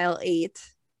around mile 8.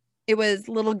 It was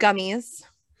little gummies.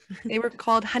 They were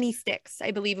called Honey Sticks,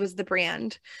 I believe was the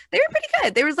brand. They were pretty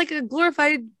good. There was like a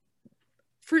glorified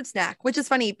fruit snack, which is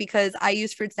funny because I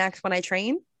use fruit snacks when I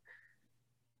train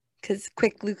because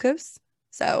quick glucose.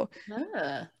 So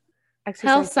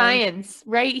health science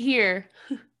right here.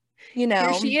 You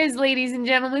know, here she is, ladies and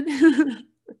gentlemen.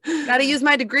 Gotta use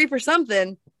my degree for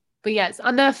something. But yes,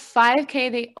 on the 5K,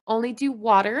 they only do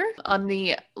water. On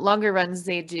the longer runs,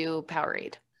 they do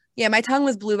Powerade. Yeah, my tongue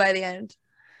was blue by the end.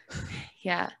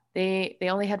 Yeah. They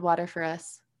only had water for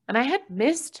us. And I had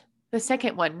missed the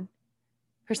second one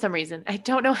for some reason. I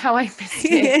don't know how I missed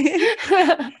it.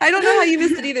 I don't know how you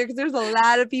missed it either because there's a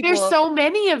lot of people. There's so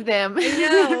many of them. I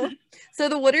know. So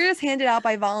the water is handed out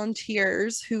by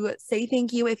volunteers who say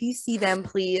thank you if you see them,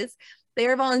 please. They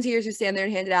are volunteers who stand there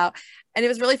and hand it out. And it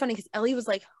was really funny because Ellie was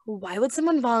like, why would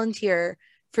someone volunteer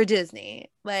for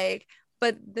Disney? Like,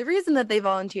 but the reason that they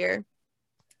volunteer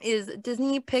is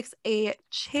Disney picks a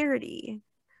charity.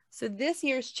 So this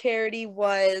year's charity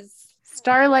was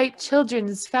Starlight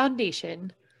Children's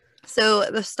Foundation. So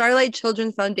the Starlight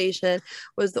Children's Foundation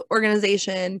was the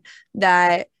organization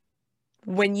that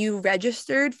when you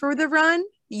registered for the run,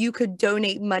 you could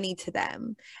donate money to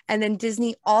them. And then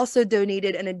Disney also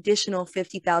donated an additional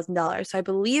 $50,000. So I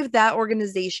believe that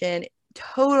organization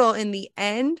total in the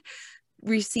end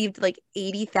received like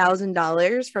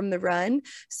 $80,000 from the run.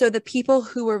 So the people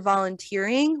who were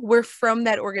volunteering were from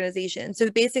that organization.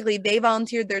 So basically they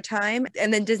volunteered their time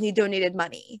and then Disney donated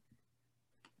money.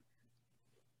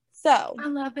 So I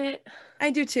love it. I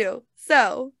do too.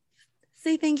 So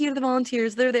say thank you to the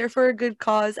volunteers. They're there for a good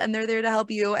cause and they're there to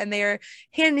help you and they're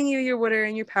handing you your water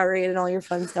and your Powerade and all your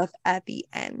fun stuff at the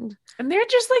end. And they're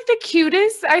just like the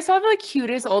cutest. I saw the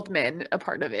cutest old men a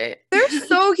part of it. They're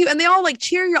so cute and they all like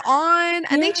cheer you on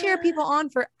and they cheer people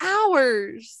on for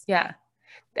hours. Yeah.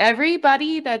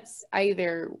 Everybody that's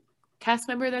either cast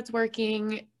member that's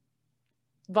working,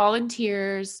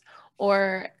 volunteers,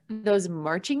 or those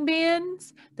marching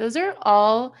bands, those are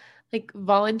all like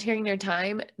volunteering their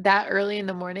time that early in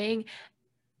the morning.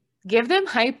 Give them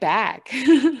hype back.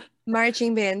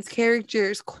 Marching bands,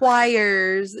 characters,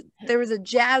 choirs. There was a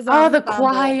jazz ensemble. The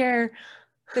choir.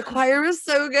 The choir was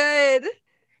so good.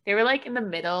 They were like in the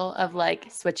middle of like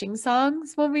switching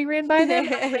songs when we ran by them.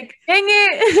 I was like, dang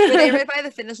it. Were they right by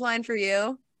the finish line for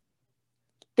you?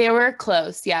 They were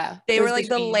close, yeah. They were like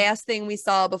the last thing we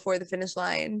saw before the finish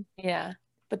line. Yeah.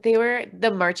 But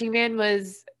the marching band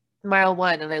was mile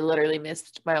 1 and I literally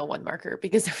missed mile 1 marker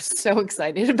because I was so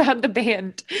excited about the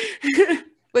band.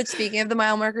 Which, speaking of the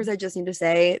mile markers, I just need to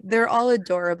say they're all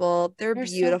adorable. They're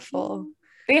beautiful. So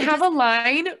they have a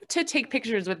line to take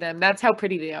pictures with them. That's how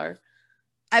pretty they are.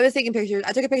 I was taking pictures.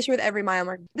 I took a picture with every mile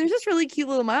marker. They're just really cute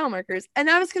little mile markers. And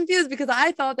I was confused because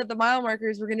I thought that the mile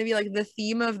markers were going to be like the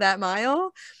theme of that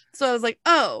mile. So I was like,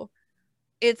 oh,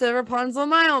 it's a Rapunzel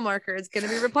mile marker. It's going to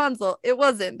be Rapunzel. It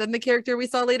wasn't. Then the character we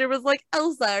saw later was like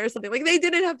Elsa or something. Like they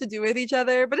didn't have to do with each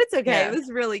other, but it's okay. Yeah. It was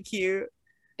really cute.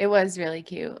 It was really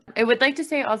cute. I would like to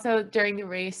say also during the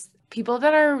race, people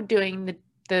that are doing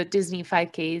the Disney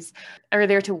 5Ks are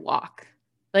there to walk.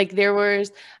 Like there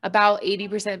was about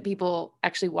 80% people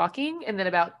actually walking and then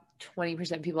about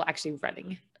 20% people actually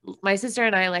running. My sister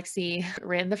and I, Lexi,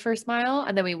 ran the first mile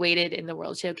and then we waited in the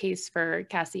World Showcase for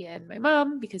Cassie and my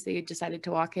mom because they decided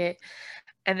to walk it.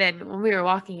 And then when we were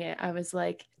walking it, I was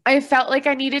like, I felt like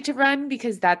I needed to run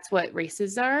because that's what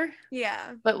races are.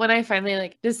 Yeah. But when I finally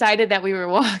like decided that we were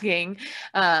walking,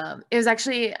 it was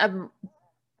actually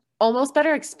almost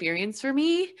better experience for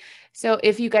me. So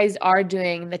if you guys are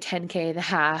doing the 10K, the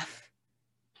half,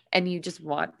 and you just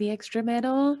want the extra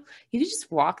medal, you can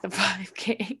just walk the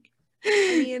 5K.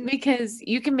 I mean, because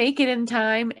you can make it in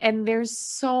time and there's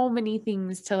so many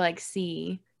things to like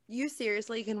see. You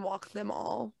seriously can walk them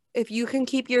all. If you can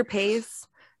keep your pace,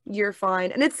 you're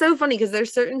fine. And it's so funny because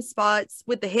there's certain spots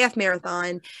with the half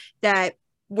marathon that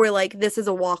we're like, this is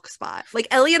a walk spot. Like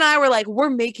Ellie and I were like, we're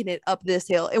making it up this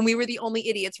hill. And we were the only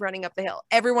idiots running up the hill.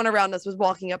 Everyone around us was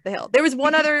walking up the hill. There was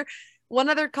one other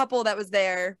couple that was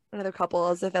there. Another couple,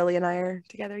 as if Ellie and I are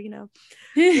together, you know.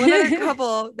 One other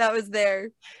couple that was there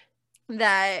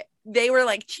that they were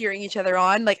like cheering each other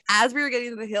on. Like as we were getting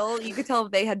to the hill, you could tell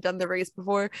they had done the race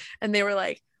before. And they were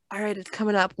like, all right, it's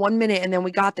coming up 1 minute and then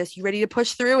we got this. You ready to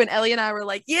push through? And Ellie and I were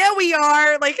like, yeah, we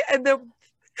are. Like, and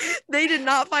they did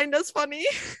not find us funny.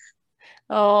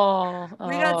 We got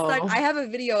stuck. I have a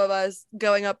video of us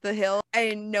going up the hill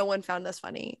and no one found us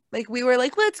funny. Like we were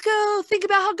like, let's go. Think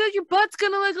about how good your butt's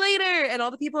gonna look later. And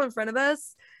all the people in front of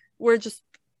us were just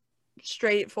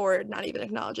straightforward, not even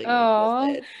acknowledging.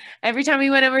 Oh, every time we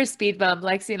went over a speed bump,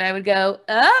 Lexi and I would go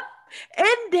up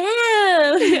and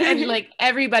down. And like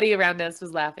everybody around us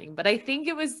was laughing. But I think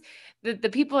it was the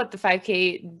people at the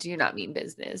 5K do not mean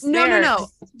business. No.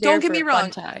 Don't get me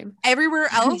wrong. Everywhere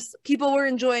else, people were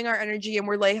enjoying our energy and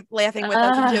were laughing with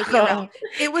us and joking around.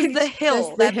 It was the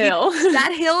hill.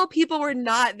 That hill, people were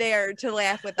not there to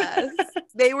laugh with us.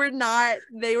 They were not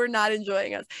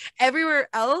enjoying us. Everywhere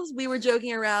else, we were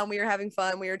joking around. We were having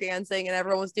fun. We were dancing and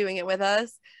everyone was doing it with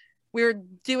us. We were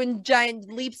doing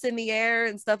giant leaps in the air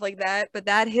and stuff like that. But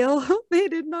that hill, they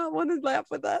did not want to laugh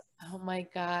with us. Oh my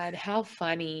God. How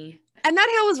funny. And that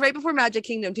hill was right before Magic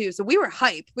Kingdom too. So we were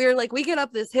hyped. We were like, we get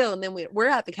up this hill and then we're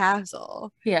at the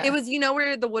castle. Yeah. It was, you know,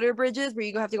 where the water bridge is where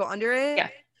you have to go under it. Yeah.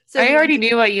 So I already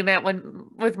knew what you meant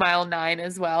with mile 9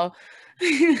 as well.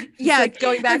 Yeah, like,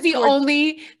 going back it's the towards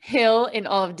only hill in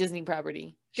all of Disney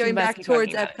property. She going must back be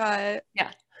towards talking about Epcot. it.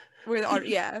 Yeah. Where the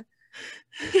yeah.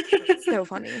 So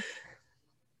funny.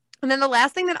 And then the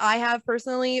last thing that I have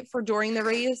personally for during the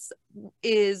race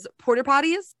is porta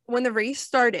potties. When the race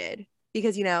started,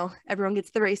 because everyone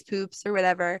gets the race poops or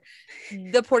whatever,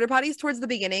 the porta potties towards the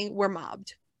beginning were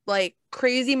mobbed. Like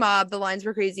crazy mob. The lines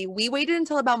were crazy. We waited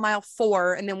until about mile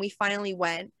 4 and then we finally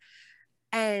went.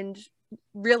 And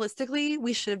realistically,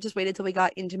 we should have just waited till we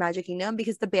got into Magic Kingdom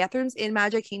because the bathrooms in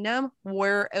Magic Kingdom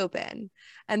were open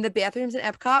and the bathrooms in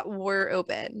Epcot were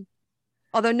open.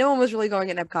 Although no one was really going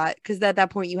in Epcot because at that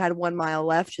point you had 1 mile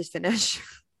left, just finish.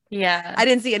 Yeah. I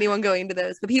didn't see anyone going to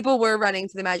those, but people were running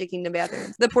to the Magic Kingdom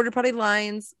bathrooms. The porta potty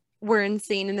lines were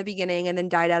insane in the beginning and then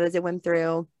died out as it went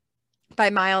through. By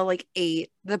mile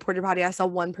 8, the porta potty, I saw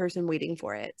 1 person waiting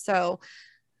for it. So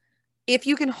if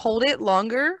you can hold it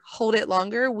longer, hold it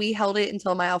longer. We held it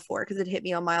until mile 4 because it hit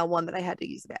me on mile 1 that I had to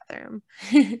use the bathroom.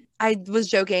 I was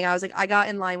joking. I was like, I got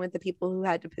in line with the people who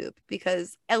had to poop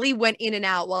because Ellie went in and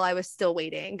out while I was still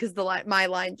waiting because my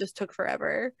line just took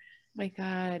forever. My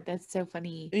God, that's so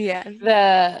funny. Yeah.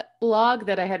 The blog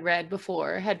that I had read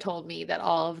before had told me that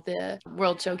all of the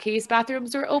World Showcase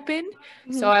bathrooms are open.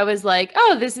 Mm-hmm. So I was like,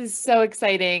 oh, this is so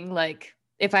exciting. Like,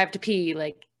 if I have to pee,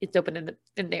 like, it's open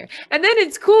in there. And then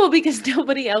it's cool because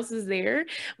nobody else is there.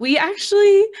 We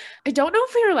actually, I don't know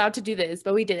if we were allowed to do this,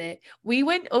 but we did it. We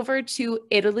went over to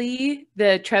Italy,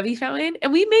 the Trevi Fountain,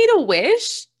 and we made a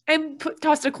wish and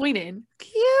tossed a coin in.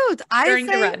 Cute. During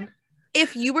the run.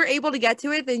 If you were able to get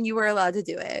to it, then you were allowed to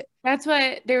do it. That's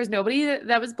what, there was nobody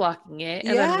that was blocking it.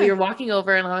 And Yeah. then we were walking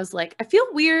over and I was like, I feel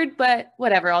weird, but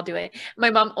whatever, I'll do it. My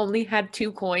mom only had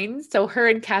 2 coins. So her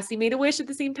and Cassie made a wish at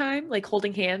the same time, like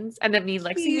holding hands. And then me and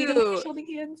Lexi made a wish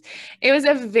holding hands. It was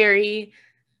a very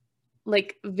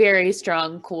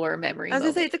strong core memory. I was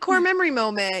gonna say it's a core memory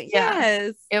moment. Yeah.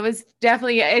 Yes. It was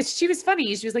definitely, she was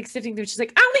funny. She was like sifting through. She's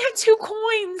like, I only have 2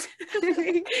 coins.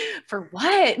 For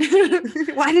what?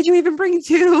 Why did you even bring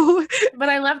 2? But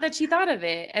I love that she thought of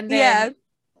it. And then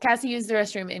Cassie used the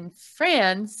restroom in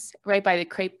France, right by the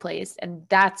crepe place. And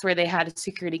that's where they had a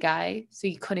security guy. So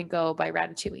you couldn't go by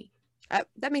Ratatouille.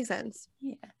 That makes sense.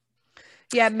 Yeah.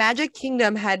 Yeah. Magic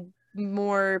Kingdom had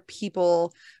more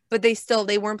people, but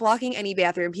they weren't blocking any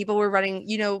bathroom. People were running,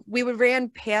 we ran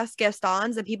past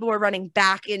Gaston's and people were running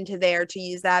back into there to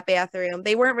use that bathroom.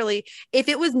 They weren't really, if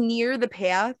it was near the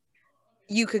path,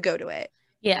 you could go to it.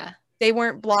 Yeah. They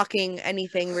weren't blocking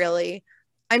anything really.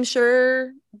 I'm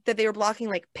sure that they were blocking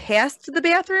like past the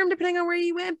bathroom depending on where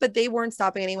you went, but they weren't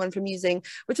stopping anyone from using,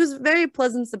 which was a very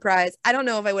pleasant surprise. I don't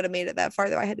know if I would have made it that far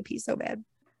though. I had to pee so bad.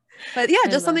 But yeah,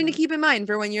 just something to keep in mind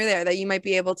for when you're there, that you might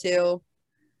be able to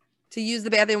use the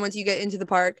bathroom once you get into the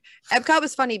park. Epcot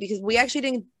was funny because we actually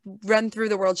didn't run through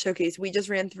the World Showcase. We just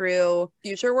ran through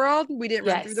Future World. We didn't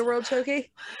run through the World Showcase.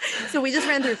 So we just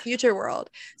ran through Future World.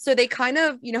 So they kind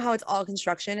of, how it's all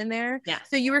construction in there. Yeah.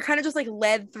 So you were kind of just like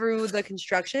led through the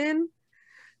construction.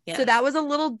 Yeah. So that was a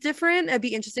little different. It'd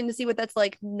be interesting to see what that's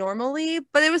like normally,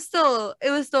 but it was still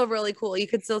really cool. You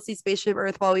could still see Spaceship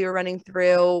Earth while we were running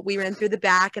through. We ran through the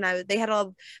back and they had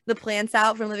all the plants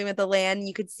out from Living with the Land.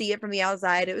 You could see it from the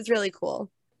outside. It was really cool.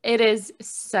 It is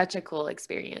such a cool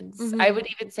experience. Mm-hmm. I would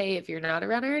even say if you're not a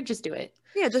runner, just do it.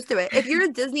 Yeah, just do it. If you're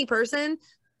a Disney person,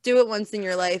 do it once in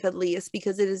your life at least,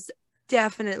 because it is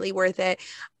definitely worth it.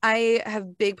 I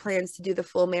have big plans to do the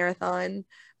full marathon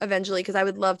eventually because I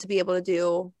would love to be able to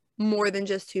do more than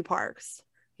just 2 parks.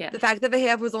 Yeah. The fact that they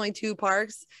have was only 2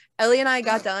 parks. Ellie and I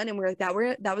got done and we were like,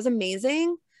 that was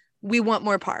amazing. We want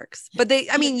more parks. But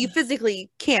you physically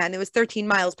can. It was 13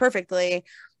 miles perfectly.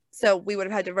 So we would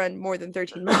have had to run more than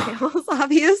 13 miles,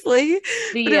 obviously.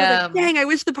 But it was like, dang, I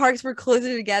wish the parks were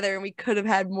closer together and we could have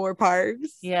had more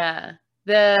parks. Yeah.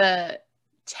 The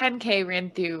 10K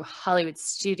ran through Hollywood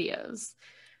Studios,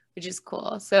 which is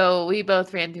cool. So we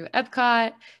both ran through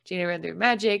Epcot, Gina ran through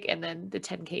Magic, and then the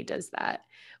 10K does that,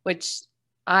 which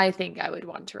I think I would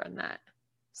want to run that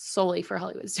solely for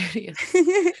Hollywood Studios.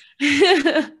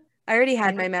 I already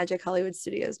had my Magic Hollywood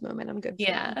Studios moment. I'm good.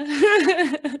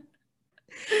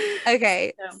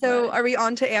 Okay. So are we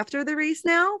on to after the race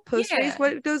now? Post-race,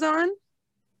 what goes on?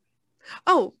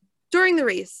 Oh, during the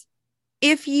race.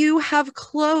 If you have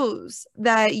clothes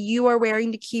that you are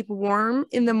wearing to keep warm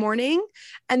in the morning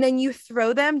and then you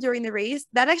throw them during the race,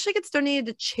 that actually gets donated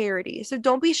to charity. So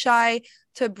don't be shy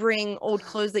to bring old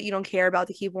clothes that you don't care about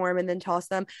to keep warm and then toss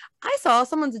them. I saw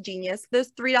someone's a genius.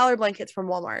 Those $3 blankets from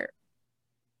Walmart.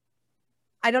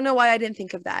 I don't know why I didn't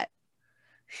think of that.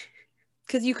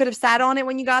 because you could have sat on it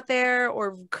when you got there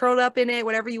or curled up in it,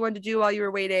 whatever you wanted to do while you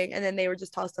were waiting. And then they were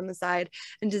just tossed on the side.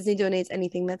 And Disney donates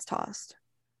anything that's tossed.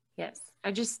 Yes.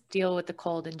 I just deal with the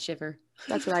cold and shiver.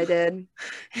 That's what I did.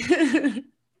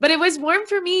 But it was warm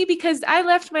for me because I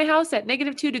left my house at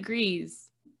 -2 degrees.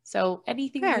 So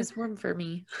anything Fair. was warm for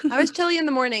me. I was chilly in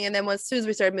the morning. And then as soon as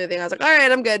we started moving, I was like, all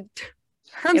right, I'm good.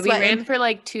 I'm Yeah, we sweating. ran for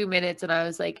like 2 minutes and I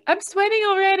was like, I'm sweating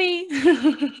already.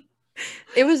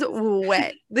 It was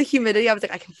wet. The humidity, I was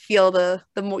like, I can feel the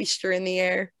moisture in the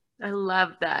air. I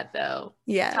love that though.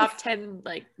 Yeah. Top 10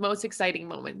 like most exciting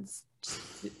moments. Just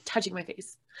touching my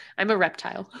face. I'm a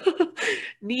reptile.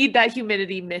 Need that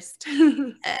humidity mist.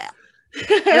 I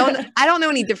don't know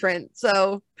any different.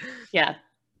 So Yeah.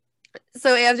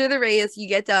 So after the race, you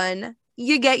get done.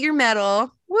 You get your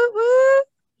medal. Woo woo.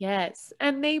 Yes.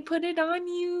 And they put it on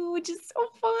you, which is so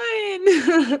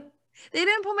fun. They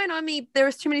didn't put mine on me. There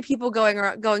was too many people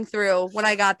going through when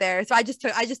I got there. So I just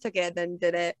took it and then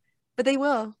did it. But they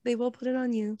will put it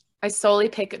on you. I solely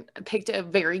picked a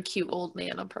very cute old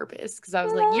man on purpose because I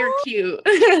was like, you're cute.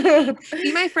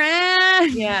 Be my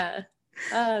friend. Yeah.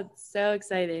 Oh, it's so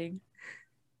exciting.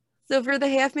 So for the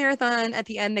half marathon, at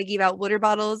the end, they gave out water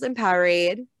bottles and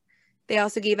Powerade. They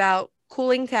also gave out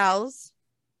cooling towels.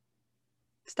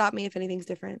 Stop me if anything's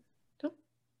different. Nope.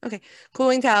 Okay.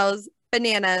 Cooling towels,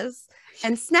 bananas,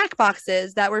 and snack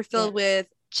boxes that were filled with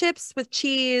chips with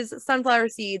cheese, sunflower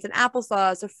seeds, and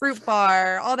applesauce, a fruit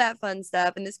bar, all that fun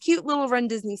stuff, and this cute little Run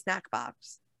Disney snack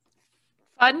box.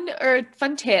 Fun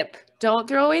tip. Don't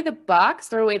throw away the box,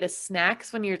 throw away the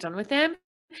snacks when you're done with them,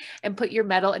 and put your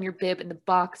medal and your bib in the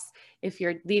box if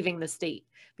you're leaving the state,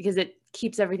 because it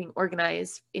keeps everything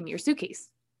organized in your suitcase.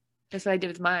 That's what I did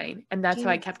with mine. And that's how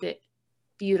I kept it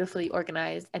beautifully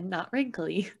organized and not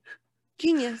wrinkly.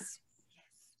 Genius.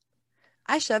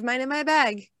 I shoved mine in my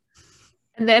bag.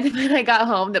 And then when I got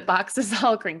home, the box was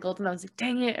all crinkled and I was like,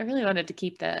 dang it, I really wanted to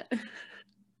keep that.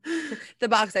 The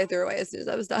box I threw away as soon as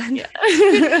I was done. Yeah.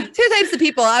 Two types of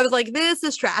people. I was like, this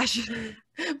is trash.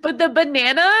 But the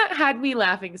banana had me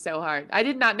laughing so hard. I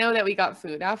did not know that we got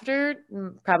food after,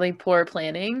 probably poor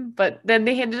planning, but then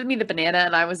they handed me the banana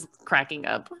and I was cracking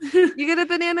up. You get a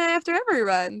banana after every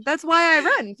run. That's why I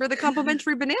run, for the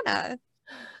complimentary banana.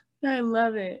 I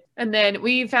love it. And then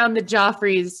we found the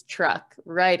Joffrey's truck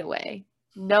right away.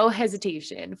 No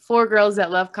hesitation. 4 girls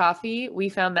that love coffee. We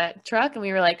found that truck and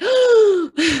we were like,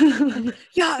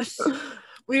 yes.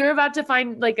 We were about to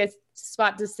find like a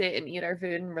spot to sit and eat our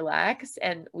food and relax.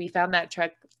 And we found that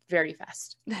truck very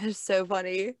fast. That is so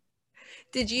funny.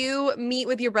 Did you meet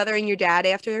with your brother and your dad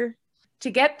after? To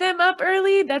get them up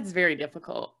early, that's very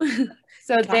difficult.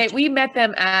 So Gotcha. we met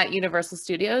them at Universal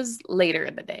Studios later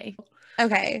in the day.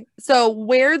 Okay, so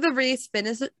where the race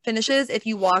finishes, if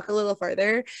you walk a little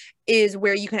further, is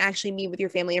where you can actually meet with your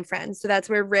family and friends. So that's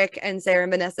where Rick and Sarah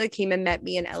and Vanessa came and met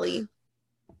me and Ellie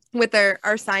with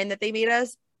our sign that they made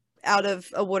us out of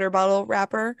a water bottle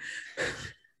wrapper.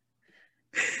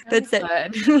 That's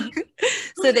it.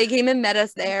 So they came and met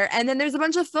us there. And then there's a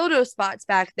bunch of photo spots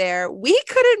back there. We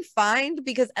couldn't find,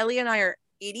 because Ellie and I are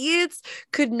idiots,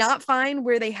 could not find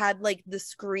where they had like the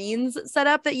screens set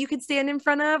up that you could stand in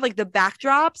front of, like the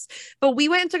backdrops. But we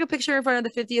went and took a picture in front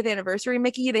of the 50th anniversary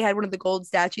Mickey. They had one of the gold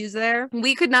statues there.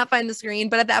 We could not find the screen,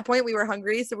 but at that point we were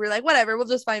hungry, so we were like, whatever, we'll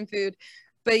just find food.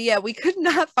 But yeah, we could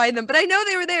not find them, but I know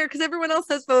they were there because everyone else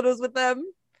has photos with them.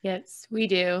 Yes, we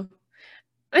do.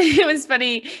 It was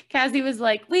funny. Cassie was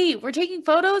like, wait, we're taking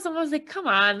photos? And I was like, come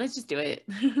on, let's just do it.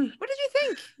 What did you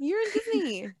think? You're in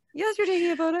Disney. Yes, you're taking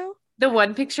a photo. The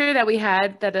one picture that we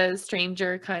had that a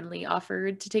stranger kindly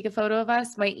offered to take a photo of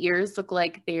us, my ears look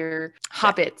like they're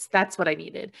hobbits. That's what I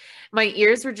needed. My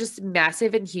ears were just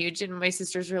massive and huge. And my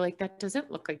sisters were like, that doesn't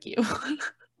look like you.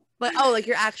 Like, oh, like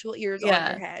your actual ears on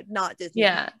your head, not Disney.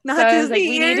 Yeah. Not so Disney I was like,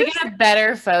 we need to ears? get a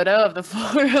better photo of the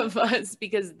 4 of us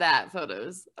because that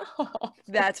photo's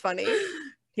That's funny.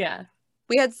 Yeah.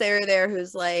 We had Sarah there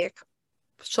who's like,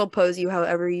 she'll pose you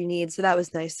however you need. So that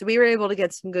was nice. So we were able to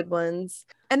get some good ones.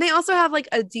 And they also have like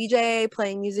a DJ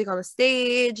playing music on the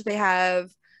stage. They have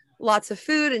lots of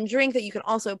food and drink that you can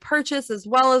also purchase, as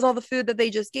well as all the food that they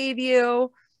just gave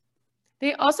you.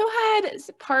 They also had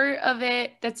part of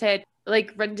it that said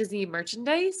like Run Disney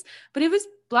merchandise, but it was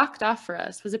blocked off for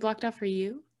us. Was it blocked off for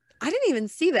you? I didn't even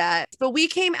see that. But we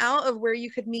came out of where you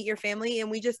could meet your family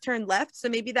and we just turned left. So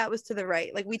maybe that was to the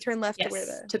right. Like we turned left to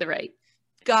where to the right.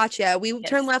 Gotcha. We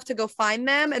turned left to go find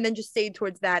them and then just stayed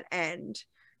towards that end.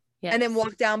 Yes. And then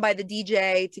walked down by the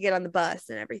DJ to get on the bus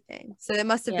and everything. So it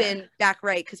must have been back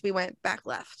right because we went back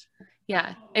left.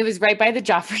 Yeah. It was right by the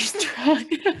Joffrey's truck.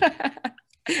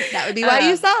 That would be why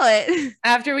you saw it.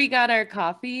 After we got our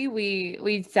coffee,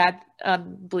 we sat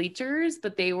on bleachers,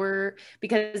 but they were,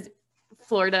 because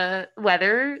Florida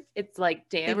weather, it's like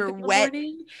damp were in the wet.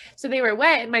 morning. So they were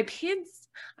wet, and my pants,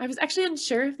 I was actually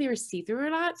unsure if they were see-through or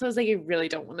not. So I was like, I really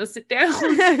don't want to sit down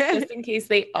just in case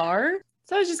they are.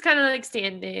 So I was just kind of like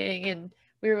standing, and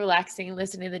we were relaxing and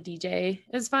listening to the DJ.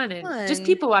 It was fun. And just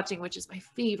people watching, which is my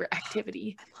favorite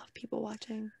activity. I love people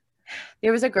watching.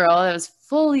 There was a girl that was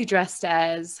fully dressed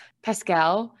as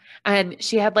Pascal, and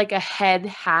she had like a head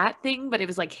hat thing, but it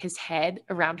was like his head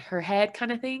around her head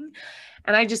kind of thing.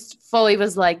 And I just fully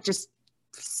was like, just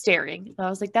staring. I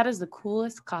was like, that is the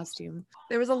coolest costume.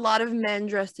 There was a lot of men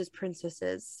dressed as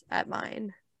princesses at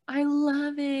mine. I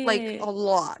love it. Like a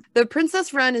lot. The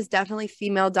princess run is definitely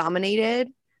female dominated.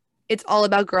 It's all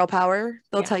about girl power.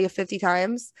 They'll tell you 50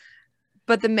 times.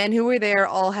 But the men who were there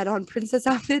all had on princess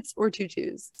outfits or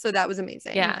tutus. So that was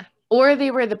amazing. Yeah. Or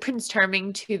they were the Prince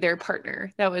Charming to their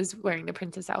partner that was wearing the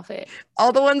princess outfit.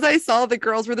 All the ones I saw, the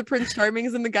girls were the Prince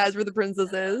Charmings and the guys were the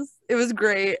princesses. It was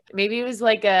great. Maybe it was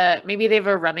like maybe they have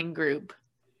a running group,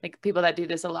 like people that do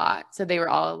this a lot. So they were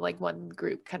all like one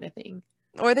group kind of thing.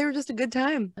 Or they were just a good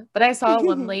time. But I saw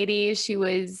one lady, she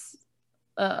was,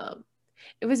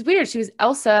 it was weird. She was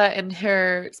Elsa and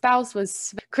her spouse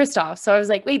was Kristoff. So I was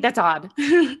like, wait, that's odd.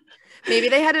 Maybe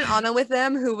they had an Anna with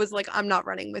them who was like, I'm not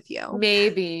running with you.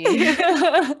 Maybe.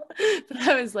 But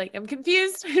I was like, I'm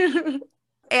confused.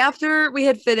 After we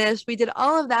had finished, we did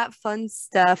all of that fun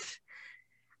stuff.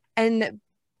 And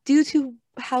due to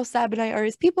how Sab and I are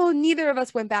as people, neither of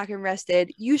us went back and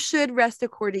rested. You should rest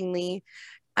accordingly.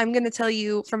 I'm going to tell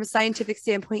you from a scientific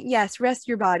standpoint, yes, rest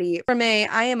your body. From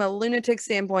I am a lunatic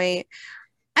standpoint,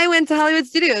 I went to Hollywood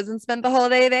Studios and spent the whole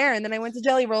day there, and then I went to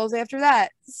Jelly Rolls after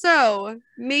that. So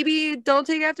maybe don't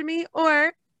take after me,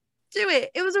 or do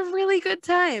it. It was a really good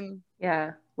time.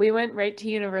 Yeah, we went right to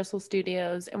Universal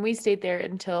Studios, and we stayed there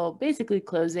until basically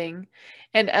closing.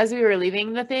 And as we were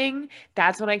leaving the thing,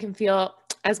 that's when I can feel,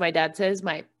 as my dad says,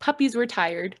 my puppies were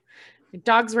tired. The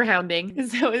dogs were hounding.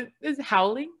 So it was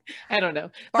howling. I don't know.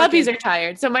 Barking. Puppies are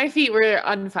tired. So my feet were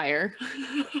on fire.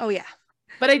 Oh, yeah.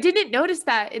 But I didn't notice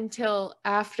that until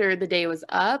after the day was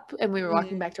up and we were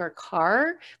walking back to our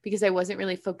car, because I wasn't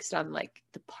really focused on like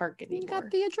the park anymore. You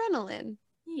got the adrenaline.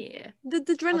 Yeah. The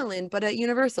adrenaline, but at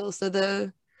Universal. So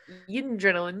the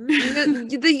adrenaline.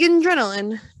 the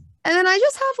adrenaline. And then I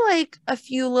just have like a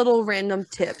few little random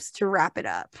tips to wrap it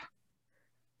up.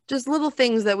 Just little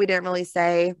things that we didn't really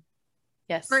say.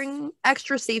 Yes. Bring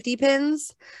extra safety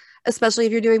pins. Especially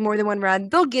if you're doing more than one run,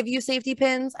 they'll give you safety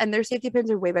pins, and their safety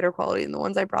pins are way better quality than the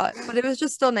ones I brought. But it was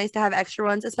just still nice to have extra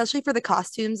ones, especially for the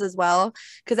costumes as well.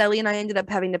 Because Ellie and I ended up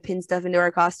having to pin stuff into our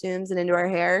costumes and into our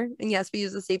hair. And yes, we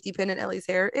used a safety pin in Ellie's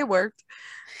hair. It worked.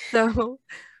 So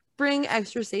bring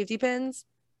extra safety pins.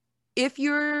 If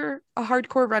you're a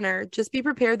hardcore runner, just be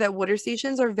prepared that water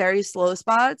stations are very slow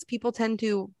spots. People tend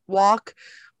to walk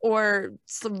or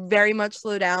very much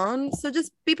slow down. So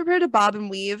just be prepared to bob and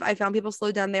weave. I found people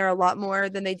slow down there a lot more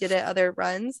than they did at other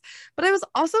runs. But I was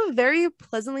also very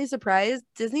pleasantly surprised.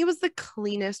 Disney was the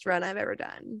cleanest run I've ever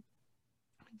done.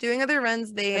 Doing other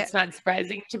runs, That's not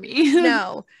surprising to me.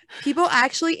 No. People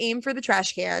actually aim for the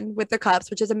trash can with the cups,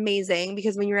 which is amazing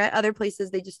because when you're at other places,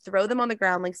 they just throw them on the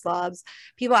ground like slobs.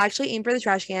 People actually aim for the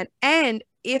trash can. And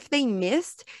if they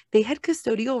missed, they had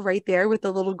custodial right there with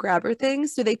the little grabber thing.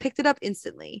 So they picked it up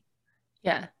instantly.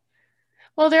 Yeah.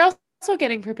 Well, they're also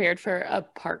getting prepared for a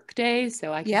park day.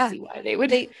 So I can see why they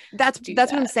would. That's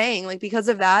what I'm saying. Like, because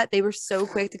of that, they were so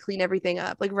quick to clean everything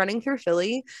up. Like running through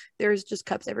Philly, there's just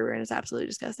cups everywhere and it's absolutely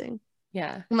disgusting.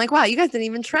 Yeah. I'm like, wow, you guys didn't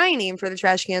even try and aim for the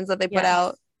trash cans that they put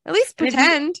out. At least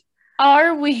pretend.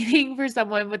 Are waiting for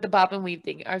someone with the bob and weave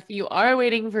thing, or if you are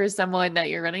waiting for someone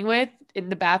that you're running with in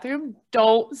the bathroom,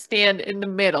 don't stand in the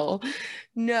middle.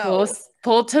 No.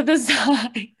 Pull to the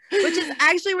side. Which is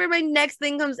actually where my next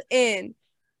thing comes in.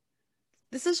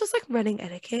 This is just like running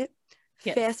etiquette.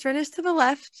 Yes. Fast runners to the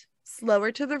left,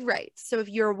 slower to the right. So if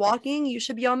you're walking, you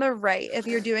should be on the right. If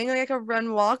you're doing like a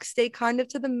run walk, stay kind of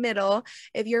to the middle.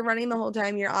 If you're running the whole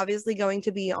time, you're obviously going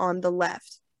to be on the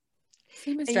left.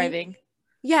 Same as driving.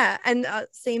 Yeah, and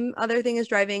same other thing as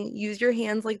driving, use your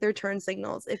hands like they're turn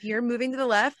signals. If you're moving to the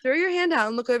left, throw your hand out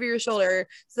and look over your shoulder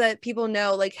so that people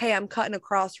know, like, hey, I'm cutting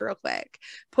across real quick.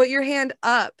 Put your hand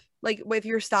up, like if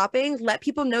you're stopping, let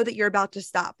people know that you're about to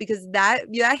stop, because that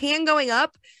hand going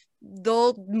up,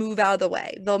 they'll move out of the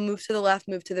way. They'll move to the left,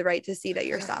 move to the right to see that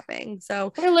you're stopping.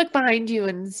 So or look behind you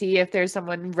and see if there's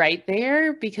someone right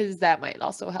there, because that might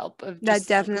also help. That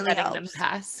definitely helps. Them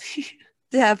pass.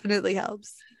 Definitely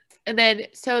helps. And then,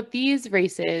 so these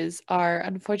races are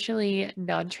unfortunately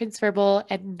non-transferable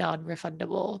and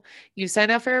non-refundable. You sign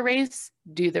up for a race,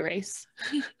 do the race.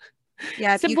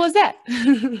 Yeah. Simple as that.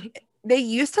 They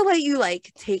used to let you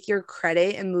like take your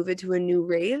credit and move it to a new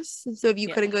race. So if you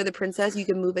couldn't go to the Princess, you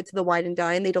can move it to the Wine and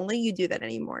Dine. They don't let you do that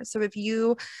anymore. So if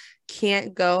you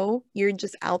can't go, you're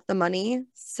just out the money.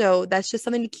 So that's just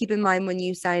something to keep in mind when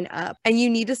you sign up. And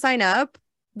you need to sign up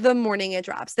the morning it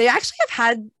drops. They actually have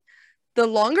had the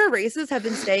longer races have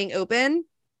been staying open.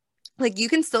 Like you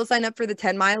can still sign up for the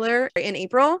 10 miler in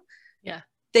April. Yeah.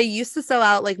 They used to sell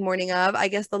out like morning of. I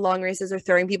guess the long races are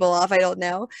throwing people off. I don't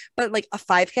know. But like a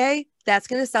 5K, that's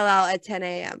going to sell out at 10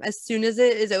 a.m. As soon as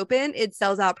it is open, it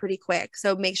sells out pretty quick.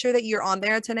 So make sure that you're on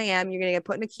there at 10 a.m. You're going to get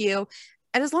put in a queue.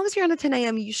 And as long as you're on at 10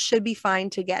 a.m., you should be fine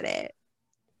to get it.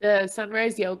 The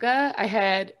Sunrise Yoga, I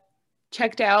had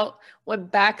checked out,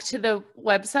 went back to the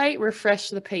website,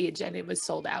 refreshed the page, and it was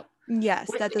sold out. Yes,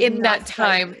 that does in not that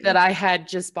time that I had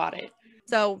just bought it.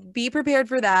 So be prepared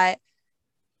for that.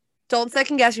 Don't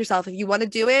second guess yourself. If you want to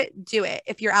do it, do it.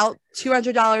 If you're out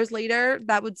 $200 later,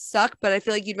 that would suck. But I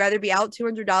feel like you'd rather be out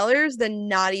 $200 than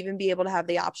not even be able to have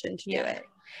the option to do it.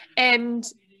 And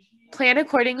plan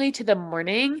accordingly to the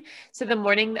morning. So the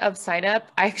morning of sign up,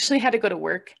 I actually had to go to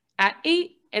work at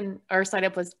 8 and our sign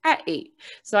up was at 8.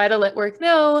 So I had to let work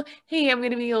know, hey, I'm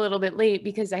going to be a little bit late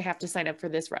because I have to sign up for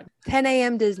this run. 10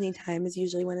 a.m. Disney time is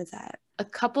usually when it's at. A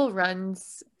couple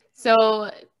runs. So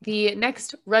the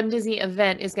next Run Disney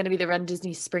event is going to be the Run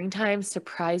Disney Springtime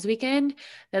Surprise Weekend.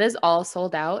 That is all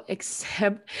sold out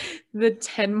except the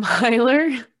 10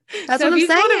 miler. That's what I'm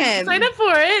saying. Sign up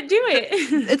for it. Do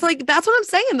it. It's like, that's what I'm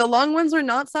saying. The long ones are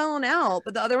not selling out,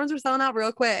 but the other ones are selling out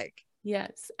real quick.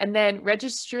 Yes. And then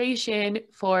registration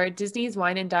for Disney's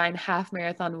Wine and Dine Half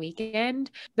Marathon Weekend.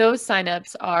 Those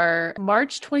signups are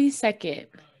March 22nd.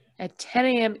 At 10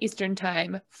 a.m. Eastern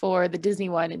time for the Disney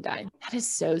Wine and Dine. That is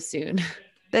so soon.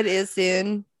 That is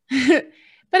soon.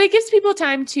 But it gives people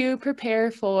time to prepare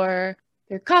for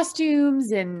their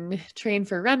costumes and train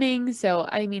for running. So,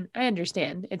 I mean, I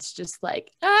understand. It's just like,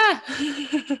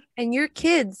 And your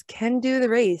kids can do the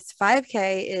race.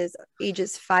 5K is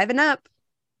ages 5 and up.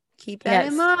 Keep that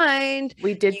in mind.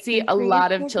 We did see a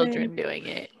lot of children doing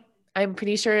it. I'm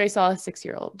pretty sure I saw a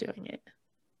 6-year-old doing it.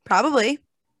 Probably.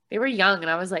 They were young and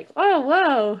I was like, oh,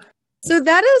 whoa. So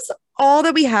that is all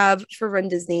that we have for Run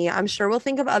Disney. I'm sure we'll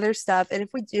think of other stuff. And if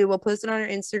we do, we'll post it on our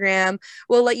Instagram.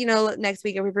 We'll let you know next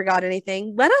week if we forgot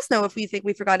anything. Let us know if we think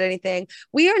we forgot anything.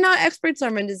 We are not experts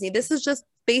on Run Disney. This is just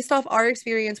based off our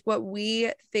experience, what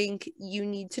we think you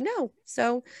need to know.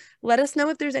 So let us know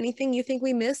if there's anything you think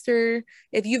we missed, or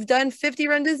if you've done 50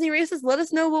 Run Disney races, let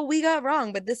us know what we got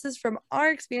wrong. But this is from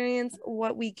our experience,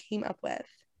 what we came up with.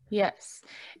 Yes.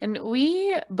 And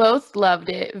we both loved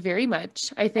it very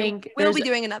much. I think we'll be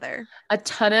doing another. A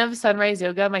ton of Sunrise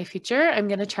Yoga in my future. I'm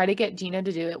going to try to get Gina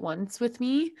to do it once with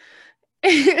me.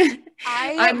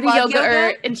 I'm the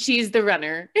yoga and she's the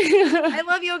runner. I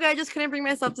love yoga. I just couldn't bring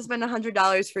myself to spend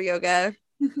 $100 for yoga.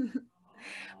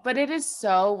 But it is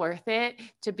so worth it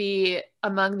to be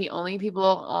among the only people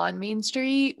on Main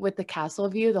Street with the castle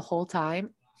view the whole time.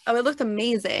 Oh, it looked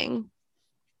amazing.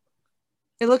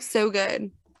 It looked so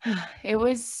good. It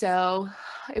was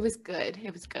good.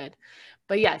 It was good.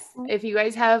 But yes, if you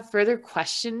guys have further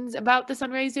questions about the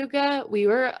Sunrise Yoga, we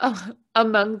were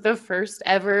among the first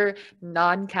ever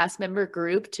non-cast member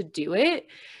group to do it.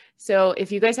 So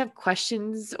if you guys have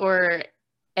questions or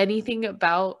anything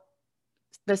about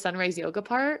the Sunrise Yoga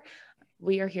part,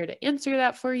 we are here to answer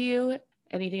that for you.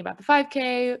 Anything about the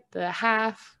 5K, the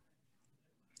half,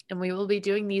 and we will be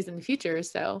doing these in the future.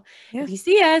 So if you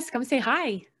see us, come say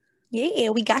hi. Yeah,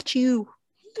 we got you.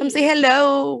 Come say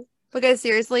hello. But guys,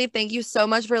 seriously, thank you so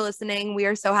much for listening. We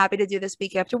are so happy to do this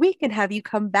week after week and have you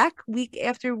come back week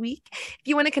after week. If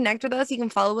you want to connect with us, you can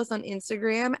follow us on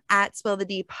Instagram at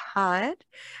SpillTheDPod.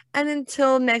 And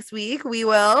until next week, we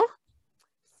will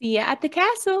see you at the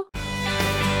castle.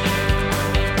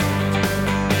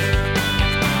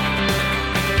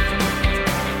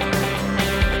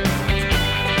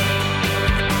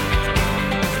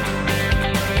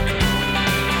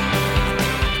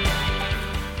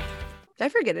 Did I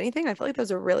forget anything? I feel like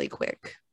those are really quick.